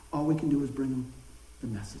 All we can do is bring them the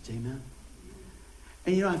message. Amen?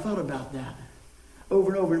 And you know, I thought about that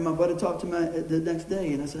over and over. And my buddy talked to me the next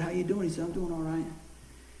day. And I said, how you doing? He said, I'm doing all right.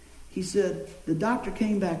 He said, the doctor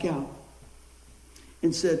came back out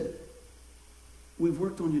and said, we've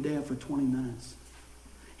worked on your dad for 20 minutes.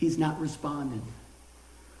 He's not responding.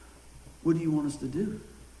 What do you want us to do?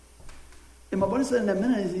 And my buddy said in that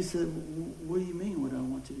minute, he said, what do you mean, what do I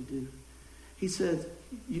want you to do? He said,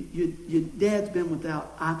 your dad's been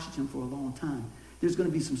without oxygen for a long time. There's going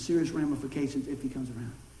to be some serious ramifications if he comes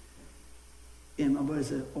around. And my buddy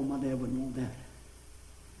said, oh, my dad wouldn't want that.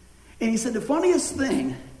 And he said the funniest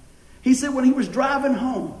thing, he said when he was driving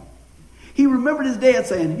home, he remembered his dad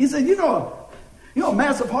saying, he said, you know, a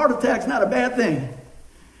massive heart attack's not a bad thing.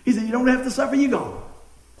 He said, you don't have to suffer, you go.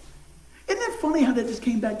 Isn't that funny how that just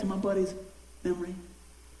came back to my buddy's memory?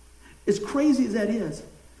 As crazy as that is,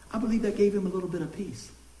 I believe that gave him a little bit of peace.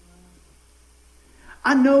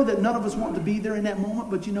 I know that none of us want to be there in that moment,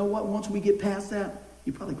 but you know what? Once we get past that,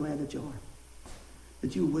 you're probably glad that you are.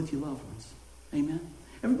 That you were with your loved ones. Amen?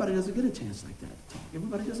 Everybody doesn't get a chance like that to talk.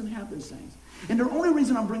 Everybody doesn't have those things. And the only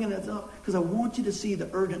reason I'm bringing that up, because I want you to see the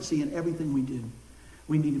urgency in everything we do.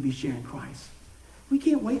 We need to be sharing Christ. We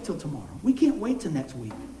can't wait till tomorrow. We can't wait till next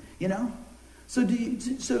week. You know? So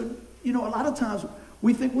a lot of times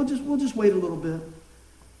we think we'll just wait a little bit.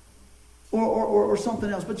 Or something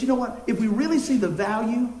else. But you know what? If we really see the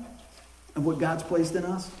value of what God's placed in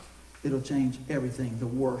us, it'll change everything. The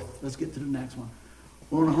worth. Let's get to the next one.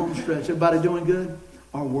 We're on a home stretch. Everybody doing good?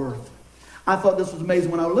 Our worth. I thought this was amazing.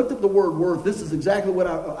 When I looked up the word worth, this is exactly what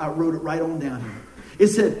I wrote it right on down here. It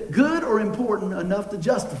said, good or important enough to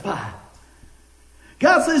justify.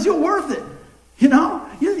 God says you're worth it. You know?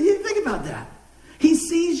 You think about that. He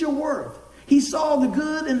sees your worth. He saw the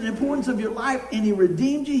good and the importance of your life, and he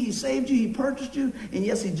redeemed you, he saved you, he purchased you, and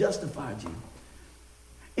yes, he justified you.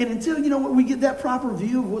 And until, we get that proper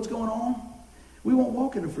view of what's going on, we won't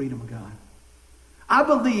walk in the freedom of God. I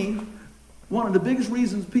believe one of the biggest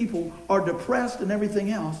reasons people are depressed and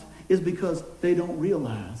everything else is because they don't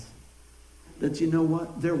realize that,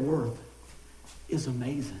 their worth is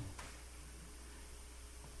amazing.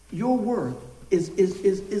 Your worth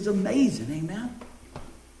is amazing, amen?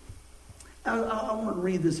 I want to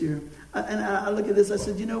read this here. I look at this. I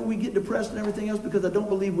said, we get depressed and everything else because I don't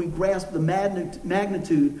believe we grasp the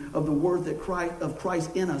magnitude of the worth of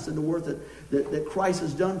Christ in us and the worth that Christ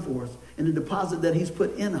has done for us and the deposit that he's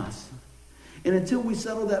put in us. And until we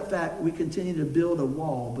settle that fact, we continue to build a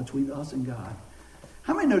wall between us and God.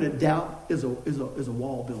 How many know that doubt is a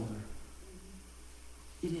wall builder?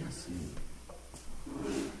 It is.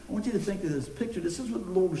 I want you to think of this picture. This is what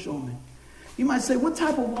the Lord was showing me. You might say, what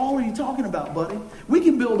type of wall are you talking about, buddy? We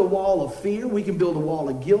can build a wall of fear. We can build a wall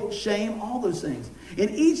of guilt, shame, all those things.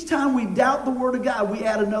 And each time we doubt the word of God, we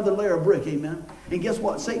add another layer of brick, amen? And guess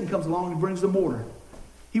what? Satan comes along and brings the mortar.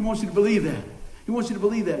 He wants you to believe that. He wants you to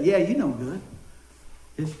believe that. Yeah, you know good.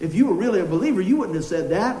 If you were really a believer, you wouldn't have said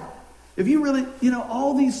that. If you really,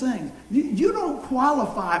 all these things. You don't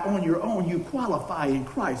qualify on your own. You qualify in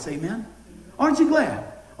Christ, amen? Aren't you glad?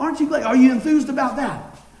 Aren't you glad? Are you enthused about that?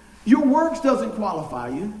 Your works doesn't qualify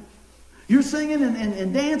you. Your singing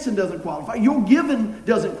and dancing doesn't qualify. Your giving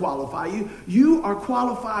doesn't qualify you. You are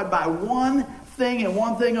qualified by one thing and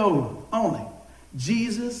one thing only.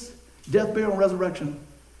 Jesus, death, burial, and resurrection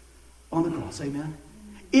on the cross. Amen.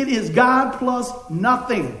 It is God plus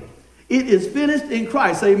nothing. It is finished in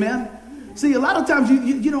Christ. Amen. See, a lot of times,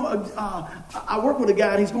 I work with a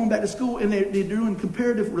guy, and he's going back to school, and they're doing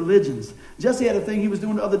comparative religions. Jesse had a thing he was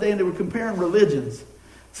doing the other day, and they were comparing religions.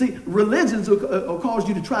 See, religions will cause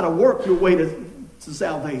you to try to work your way to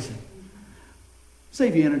salvation.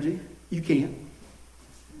 Save your energy. You can't.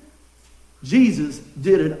 Jesus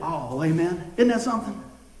did it all. Amen. Isn't that something?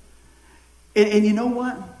 And you know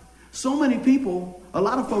what? So many people, a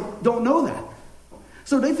lot of folk don't know that.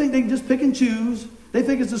 So they think they can just pick and choose. They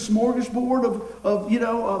think it's a smorgasbord of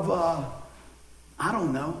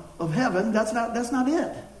heaven. That's not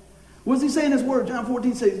it. What does he say in his word? John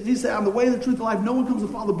 14 says, he said, I'm the way, the truth, the life. No one comes to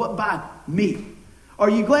the Father but by me. Are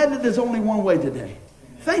you glad that there's only one way today?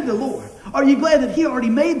 Thank the Lord. Are you glad that he already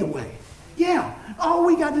made the way? Yeah. All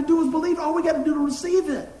we got to do is believe. All we got to do to receive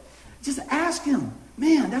it. Just ask him.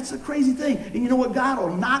 Man, that's a crazy thing. And you know what? God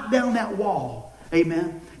will knock down that wall.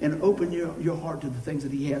 Amen. And open your heart to the things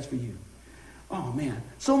that he has for you. Oh, man.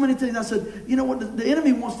 So many things. I said, you know what? The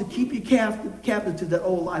enemy wants to keep you captive to that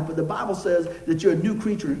old life. But the Bible says that you're a new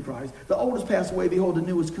creature in Christ. The old has passed away. Behold, the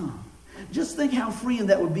new has come. Just think how freeing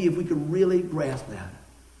that would be if we could really grasp that.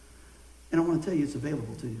 And I want to tell you, it's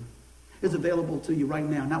available to you. It's available to you right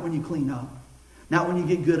now. Not when you clean up. Not when you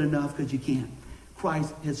get good enough, because you can't.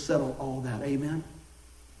 Christ has settled all that. Amen?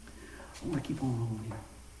 I want to keep on here.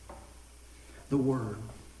 The Word.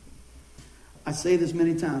 I say this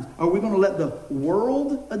many times. Are we going to let the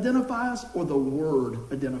world identify us or the Word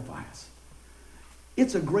identify us?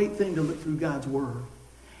 It's a great thing to look through God's Word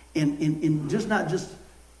and just not just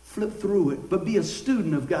flip through it, but be a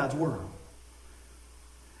student of God's Word.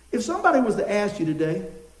 If somebody was to ask you today,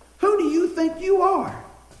 who do you think you are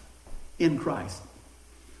in Christ?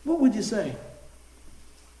 What would you say?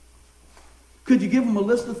 Could you give them a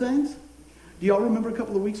list of things? Do y'all remember a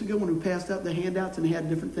couple of weeks ago when we passed out the handouts and they had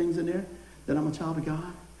different things in there? That I'm a child of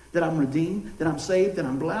God, that I'm redeemed, that I'm saved, that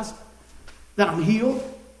I'm blessed, that I'm healed.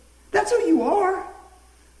 That's who you are.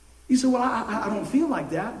 You say, well, I don't feel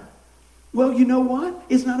like that. Well, you know what?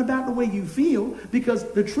 It's not about the way you feel, because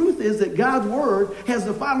the truth is that God's word has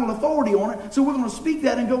the final authority on it. So we're going to speak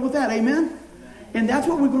that and go with that. Amen? And that's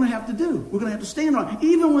what we're going to have to do. We're going to have to stand on it,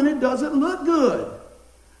 even when it doesn't look good.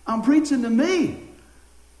 I'm preaching to me.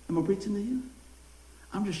 Am I preaching to you?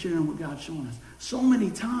 I'm just sharing what God's showing us. So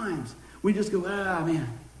many times we just go, man.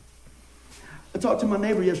 I talked to my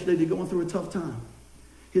neighbor yesterday. They're going through a tough time.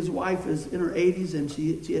 His wife is in her 80s and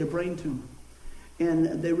she had a brain tumor.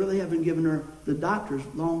 And they really haven't given her, the doctors,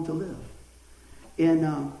 long to live.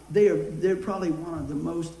 And they're probably one of the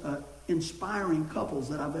most inspiring couples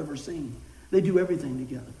that I've ever seen. They do everything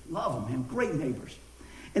together. Love them, man. Great neighbors.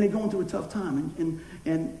 And they're going through a tough time.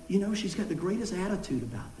 And you know, she's got the greatest attitude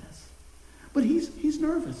about this. But he's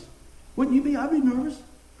nervous. Wouldn't you be? I'd be nervous.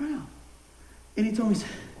 Wow. And he told me,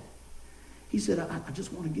 he said, I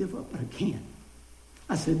just want to give up, but I can't.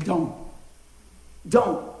 I said, don't.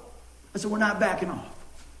 I said, we're not backing off.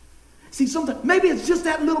 See, sometimes, maybe it's just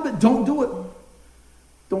that little bit. Don't do it.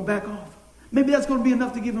 Don't back off. Maybe that's going to be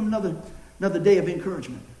enough to give him another day of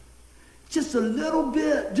encouragement. Just a little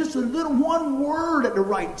bit, just a little one word at the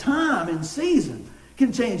right time and season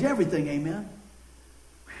can change everything, amen?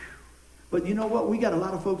 But you know what? We got a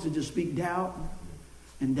lot of folks that just speak doubt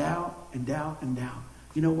and doubt and doubt and doubt.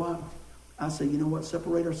 You know what? I say, you know what?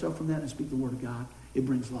 Separate ourselves from that and speak the word of God. It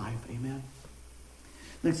brings life, amen?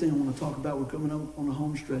 Next thing I want to talk about, we're coming up on the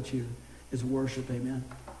home stretch here, is worship, amen?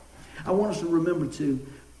 I want us to remember, too,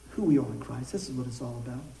 who we are in Christ. This is what it's all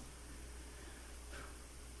about.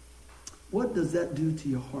 What does that do to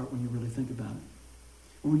your heart when you really think about it?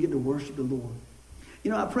 When we get to worship the Lord.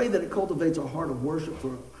 You know, I pray that it cultivates our heart of worship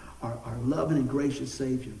for our loving and gracious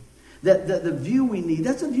Savior. That the view we need,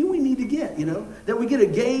 that's the view we need to get, you know. That we get a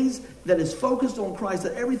gaze that is focused on Christ,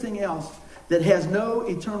 that everything else that has no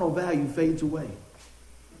eternal value fades away.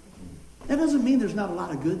 That doesn't mean there's not a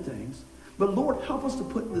lot of good things. But Lord, help us to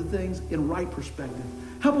put the things in right perspective.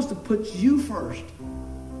 Help us to put you first,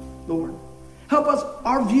 Lord. Help us,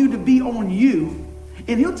 our view to be on you,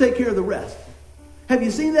 and he'll take care of the rest. Have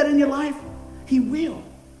you seen that in your life? He will.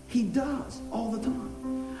 He does all the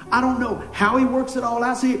time. I don't know how he works it all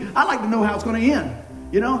out. See, I like to know how it's going to end.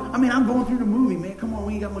 You know, I mean, I'm going through the movie, man. Come on,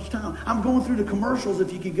 we ain't got much time. I'm going through the commercials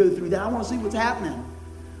if you could go through that. I want to see what's happening.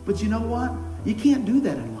 But you know what? You can't do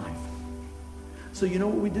that in life. So you know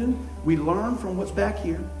what we do? We learn from what's back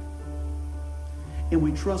here, and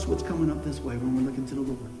we trust what's coming up this way when we're looking to the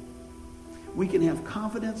Lord. We can have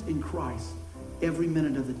confidence in Christ every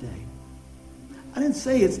minute of the day. I didn't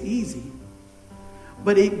say it's easy,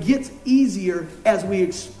 but it gets easier as we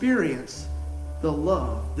experience the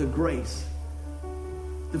love, the grace,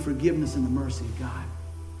 the forgiveness, and the mercy of God.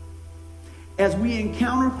 As we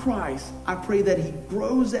encounter Christ, I pray that he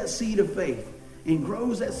grows that seed of faith, and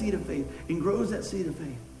grows that seed of faith, and grows that seed of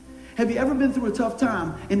faith. Have you ever been through a tough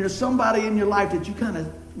time and there's somebody in your life that you kind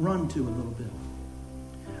of run to a little bit?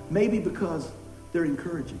 Maybe because they're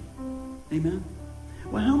encouraging. Amen?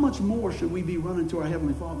 Well, how much more should we be running to our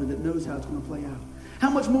Heavenly Father that knows how it's going to play out? How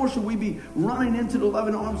much more should we be running into the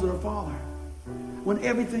loving arms of our Father when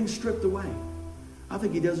everything's stripped away? I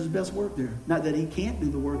think he does his best work there. Not that he can't do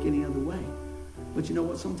the work any other way. But you know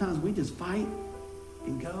what? Sometimes we just fight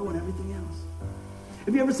and go and everything else.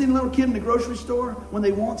 Have you ever seen a little kid in the grocery store when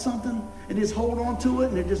they want something and just hold on to it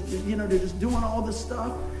and they're just doing all this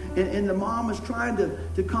stuff? And the mom is trying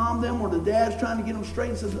to calm them, or the dad's trying to get them straight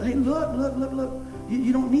and says, hey, look.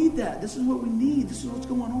 You don't need that. This is what we need. This is what's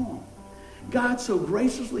going on. God so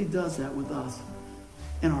graciously does that with us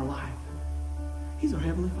in our life. He's our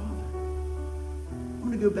Heavenly Father. I'm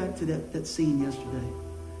going to go back to that scene yesterday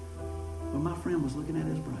when my friend was looking at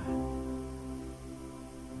his bride.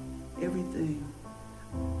 Everything.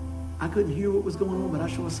 I couldn't hear what was going on, but I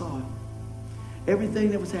sure saw it.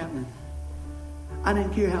 Everything that was happening. I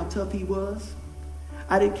didn't care how tough he was.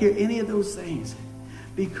 I didn't care any of those things,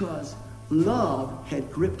 because love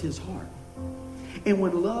had gripped his heart. And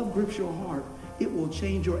when love grips your heart, it will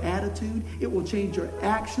change your attitude. It will change your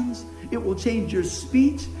actions. It will change your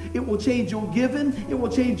speech. It will change your giving. It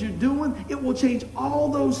will change your doing. It will change all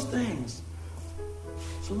those things.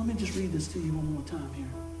 So let me just read this to you one more time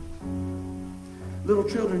here. Little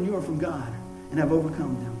children, you are from God and have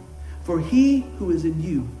overcome them. For he who is in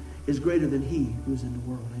you is greater than he who is in the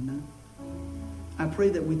world. Amen. I pray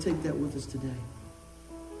that we take that with us today.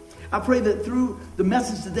 I pray that through the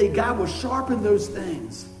message today, God will sharpen those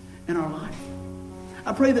things in our life.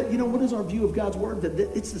 I pray that, what is our view of God's word? That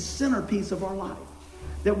it's the centerpiece of our life.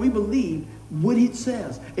 That we believe what it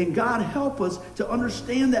says. And God help us to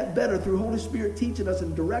understand that better through Holy Spirit teaching us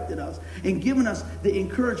and directing us and giving us the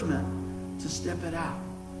encouragement to step it out,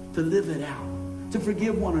 to live it out, to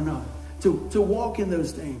forgive one another, to walk in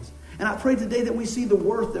those things. And I pray today that we see the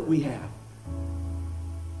worth that we have.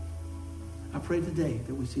 I pray today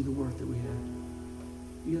that we see the worth that we have.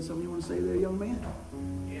 You got something you want to say there, young man?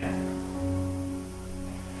 Yeah.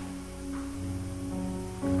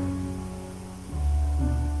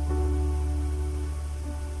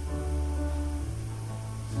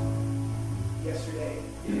 Yesterday,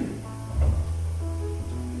 me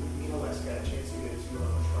and Alexa got a chance to go to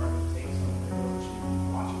Sharp and take some of the village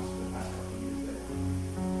watches for the past couple of years there.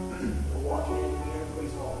 We're walking in,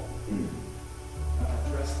 everybody's all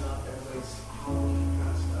dressed up, everybody's Halloween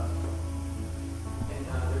kind of stuff. And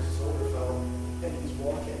there's this older fellow, and he's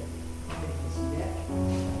walking, and his neck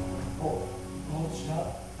bulged up,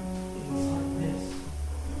 and he's like this.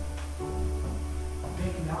 A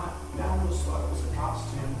big knot. I almost thought it was a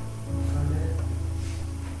costume for a minute.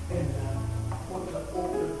 And one of the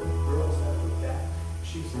older girls that looked at,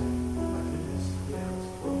 she said, "Oh my goodness, it's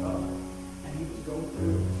poor fellow." And he was going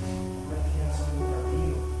through, like he had something with our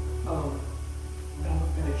view.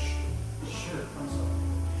 And his shirt, I'm sorry.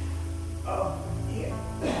 He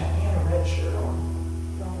had a red shirt on.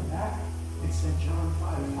 On the back, it said John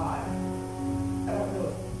 5:5. I don't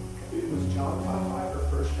know if it was John 5:5 or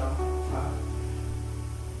 1 John 5:5.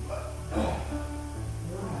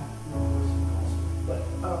 But,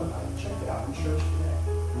 I checked it out in church today.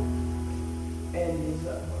 And it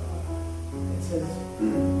says,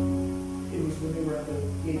 it was when they were at the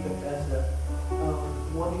gate of Bethesda.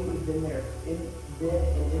 One who had been there, dead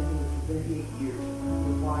and empty for 38 years,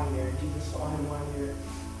 was lying there. Jesus saw him lying there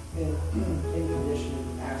in condition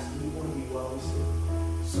and asked, "Do you want to be well?" He said,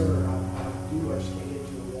 "Sir, I do. I just can't get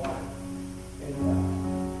into the water." And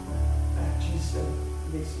Jesus said,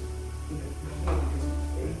 "You can't because of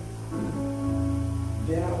faith."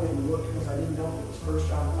 Then I went and looked because I didn't know if it was 1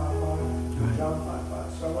 John 5:5 or John 5:5.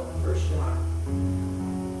 So I went to 1 John.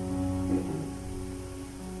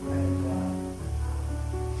 And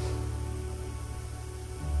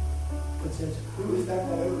it says, "Who is that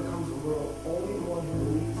overcomes the world? Only the one who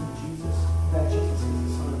believes in Jesus, that Jesus is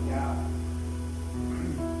the Son of God."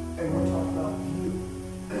 And we're talking about you.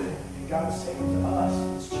 And God is saying to us,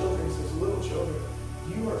 his children, he says, "Little children,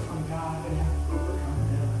 you are from God and have overcome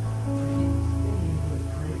them. For he was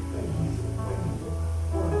great, but he's the way of the world."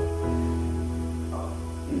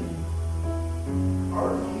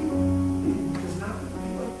 Our view does not be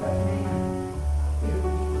like that man.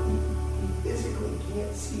 He physically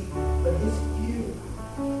can't see, but his view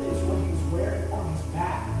is what he's wearing on his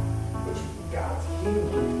back, which is God's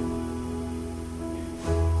healing.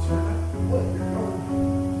 So no matter what you're going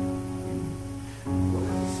through,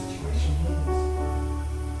 whatever the situation is,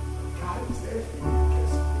 God is there for you,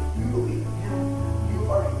 because if you believe in him, you've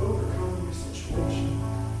already overcome your situation.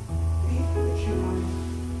 Anything that you want.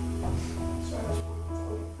 So I just want to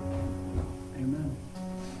tell you. Amen.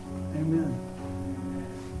 Amen.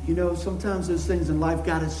 Sometimes those things in life,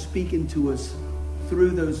 God is speaking to us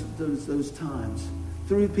through those times,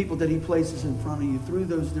 through people that he places in front of you, through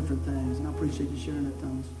those different things. And I appreciate you sharing that,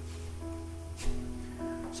 Thomas.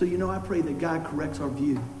 So, I pray that God corrects our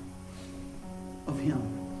view of him.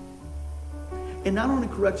 And not only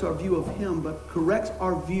corrects our view of him, but corrects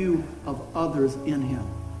our view of others in him.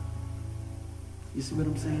 You see what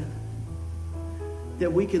I'm saying?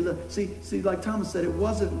 That we can look. See, like Thomas said, it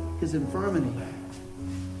wasn't his infirmity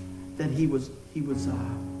that he was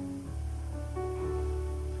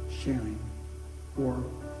sharing or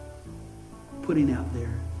putting out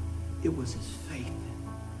there. It was his faith.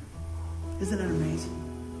 Isn't that amazing?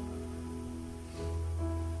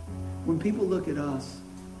 When people look at us,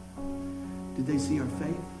 do they see our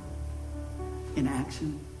faith in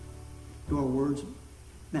action? Do our words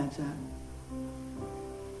match that?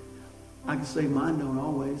 I can say mine don't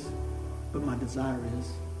always, but my desire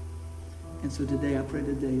is. And so today, I pray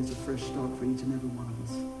today is a fresh start for each and every one of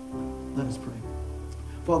us. Let us pray.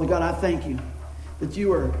 Father God, I thank you that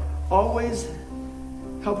you are always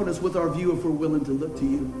helping us with our view if we're willing to look to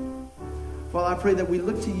you. Father, I pray that we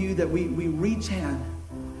look to you, that we reach out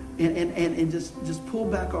and just pull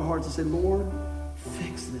back our hearts and say, Lord,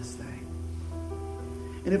 fix this thing.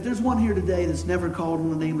 And if there's one here today that's never called on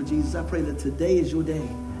the name of Jesus, I pray that today is your day,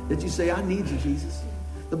 that you say, I need you, Jesus.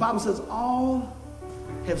 The Bible says all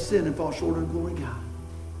have sinned and fall short of the glory of God.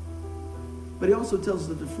 But he also tells us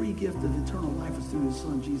that the free gift of eternal life is through his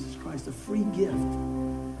son, Jesus Christ. A free gift.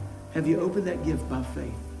 Have you opened that gift by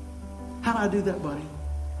faith? How do I do that, buddy?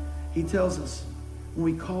 He tells us, when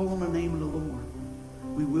we call on the name of the Lord,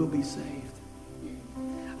 we will be saved.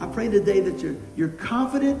 I pray today that you're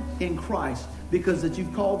confident in Christ because that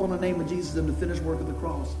you've called on the name of Jesus and the finished work of the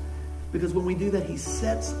cross. Because when we do that, he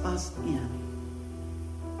sets us in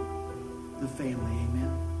the family.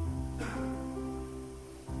 Amen.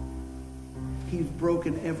 He's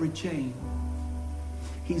broken every chain.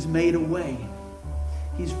 He's made a way.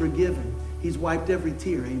 He's forgiven. He's wiped every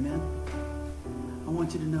tear. Amen. I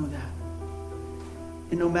want you to know that.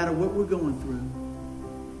 And no matter what we're going through,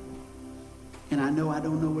 and I know I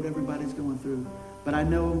don't know what everybody's going through, but I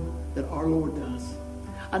know that our Lord does.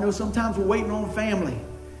 I know sometimes we're waiting on family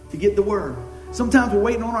to get the word. Sometimes we're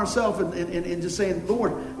waiting on ourselves and just saying,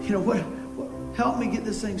 Lord, you know what? Help me get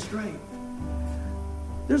this thing straight.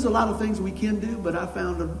 There's a lot of things we can do, but I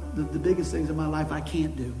found the biggest things in my life I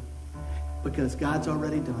can't do because God's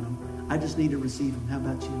already done them. I just need to receive them. How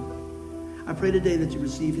about you? I pray today that you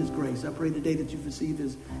receive his grace. I pray today that you receive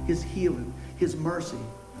his healing, his mercy,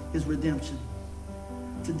 his redemption.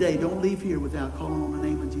 Today, don't leave here without calling on the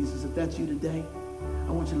name of Jesus. If that's you today,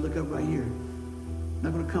 I want you to look up right here. I'm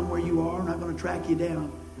not going to come where you are. I'm not going to track you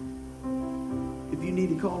down. If you need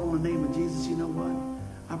to call on the name of Jesus, you know what?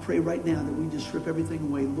 I pray right now that we just strip everything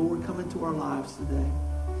away. Lord, come into our lives today.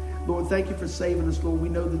 Lord, thank you for saving us, Lord. We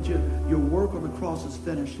know that your work on the cross is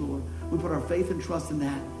finished, Lord. We put our faith and trust in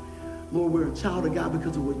that. Lord, we're a child of God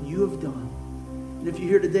because of what you have done. And if you're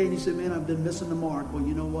here today and you say, man, I've been missing the mark. Well,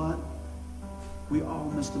 you know what? We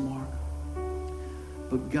all miss the mark.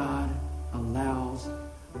 But God allows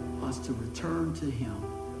us to return to him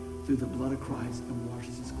through the blood of Christ and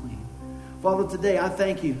washes us clean. Father, today I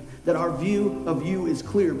thank you that our view of you is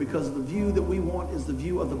clear because the view that we want is the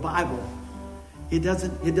view of the Bible. It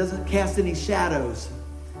doesn't cast any shadows.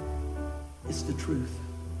 It's the truth.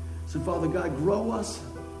 So Father God, grow us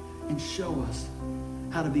and show us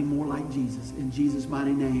how to be more like Jesus. In Jesus'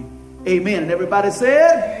 mighty name, amen. And everybody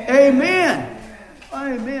said, amen.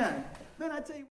 Amen. Man, I tell you.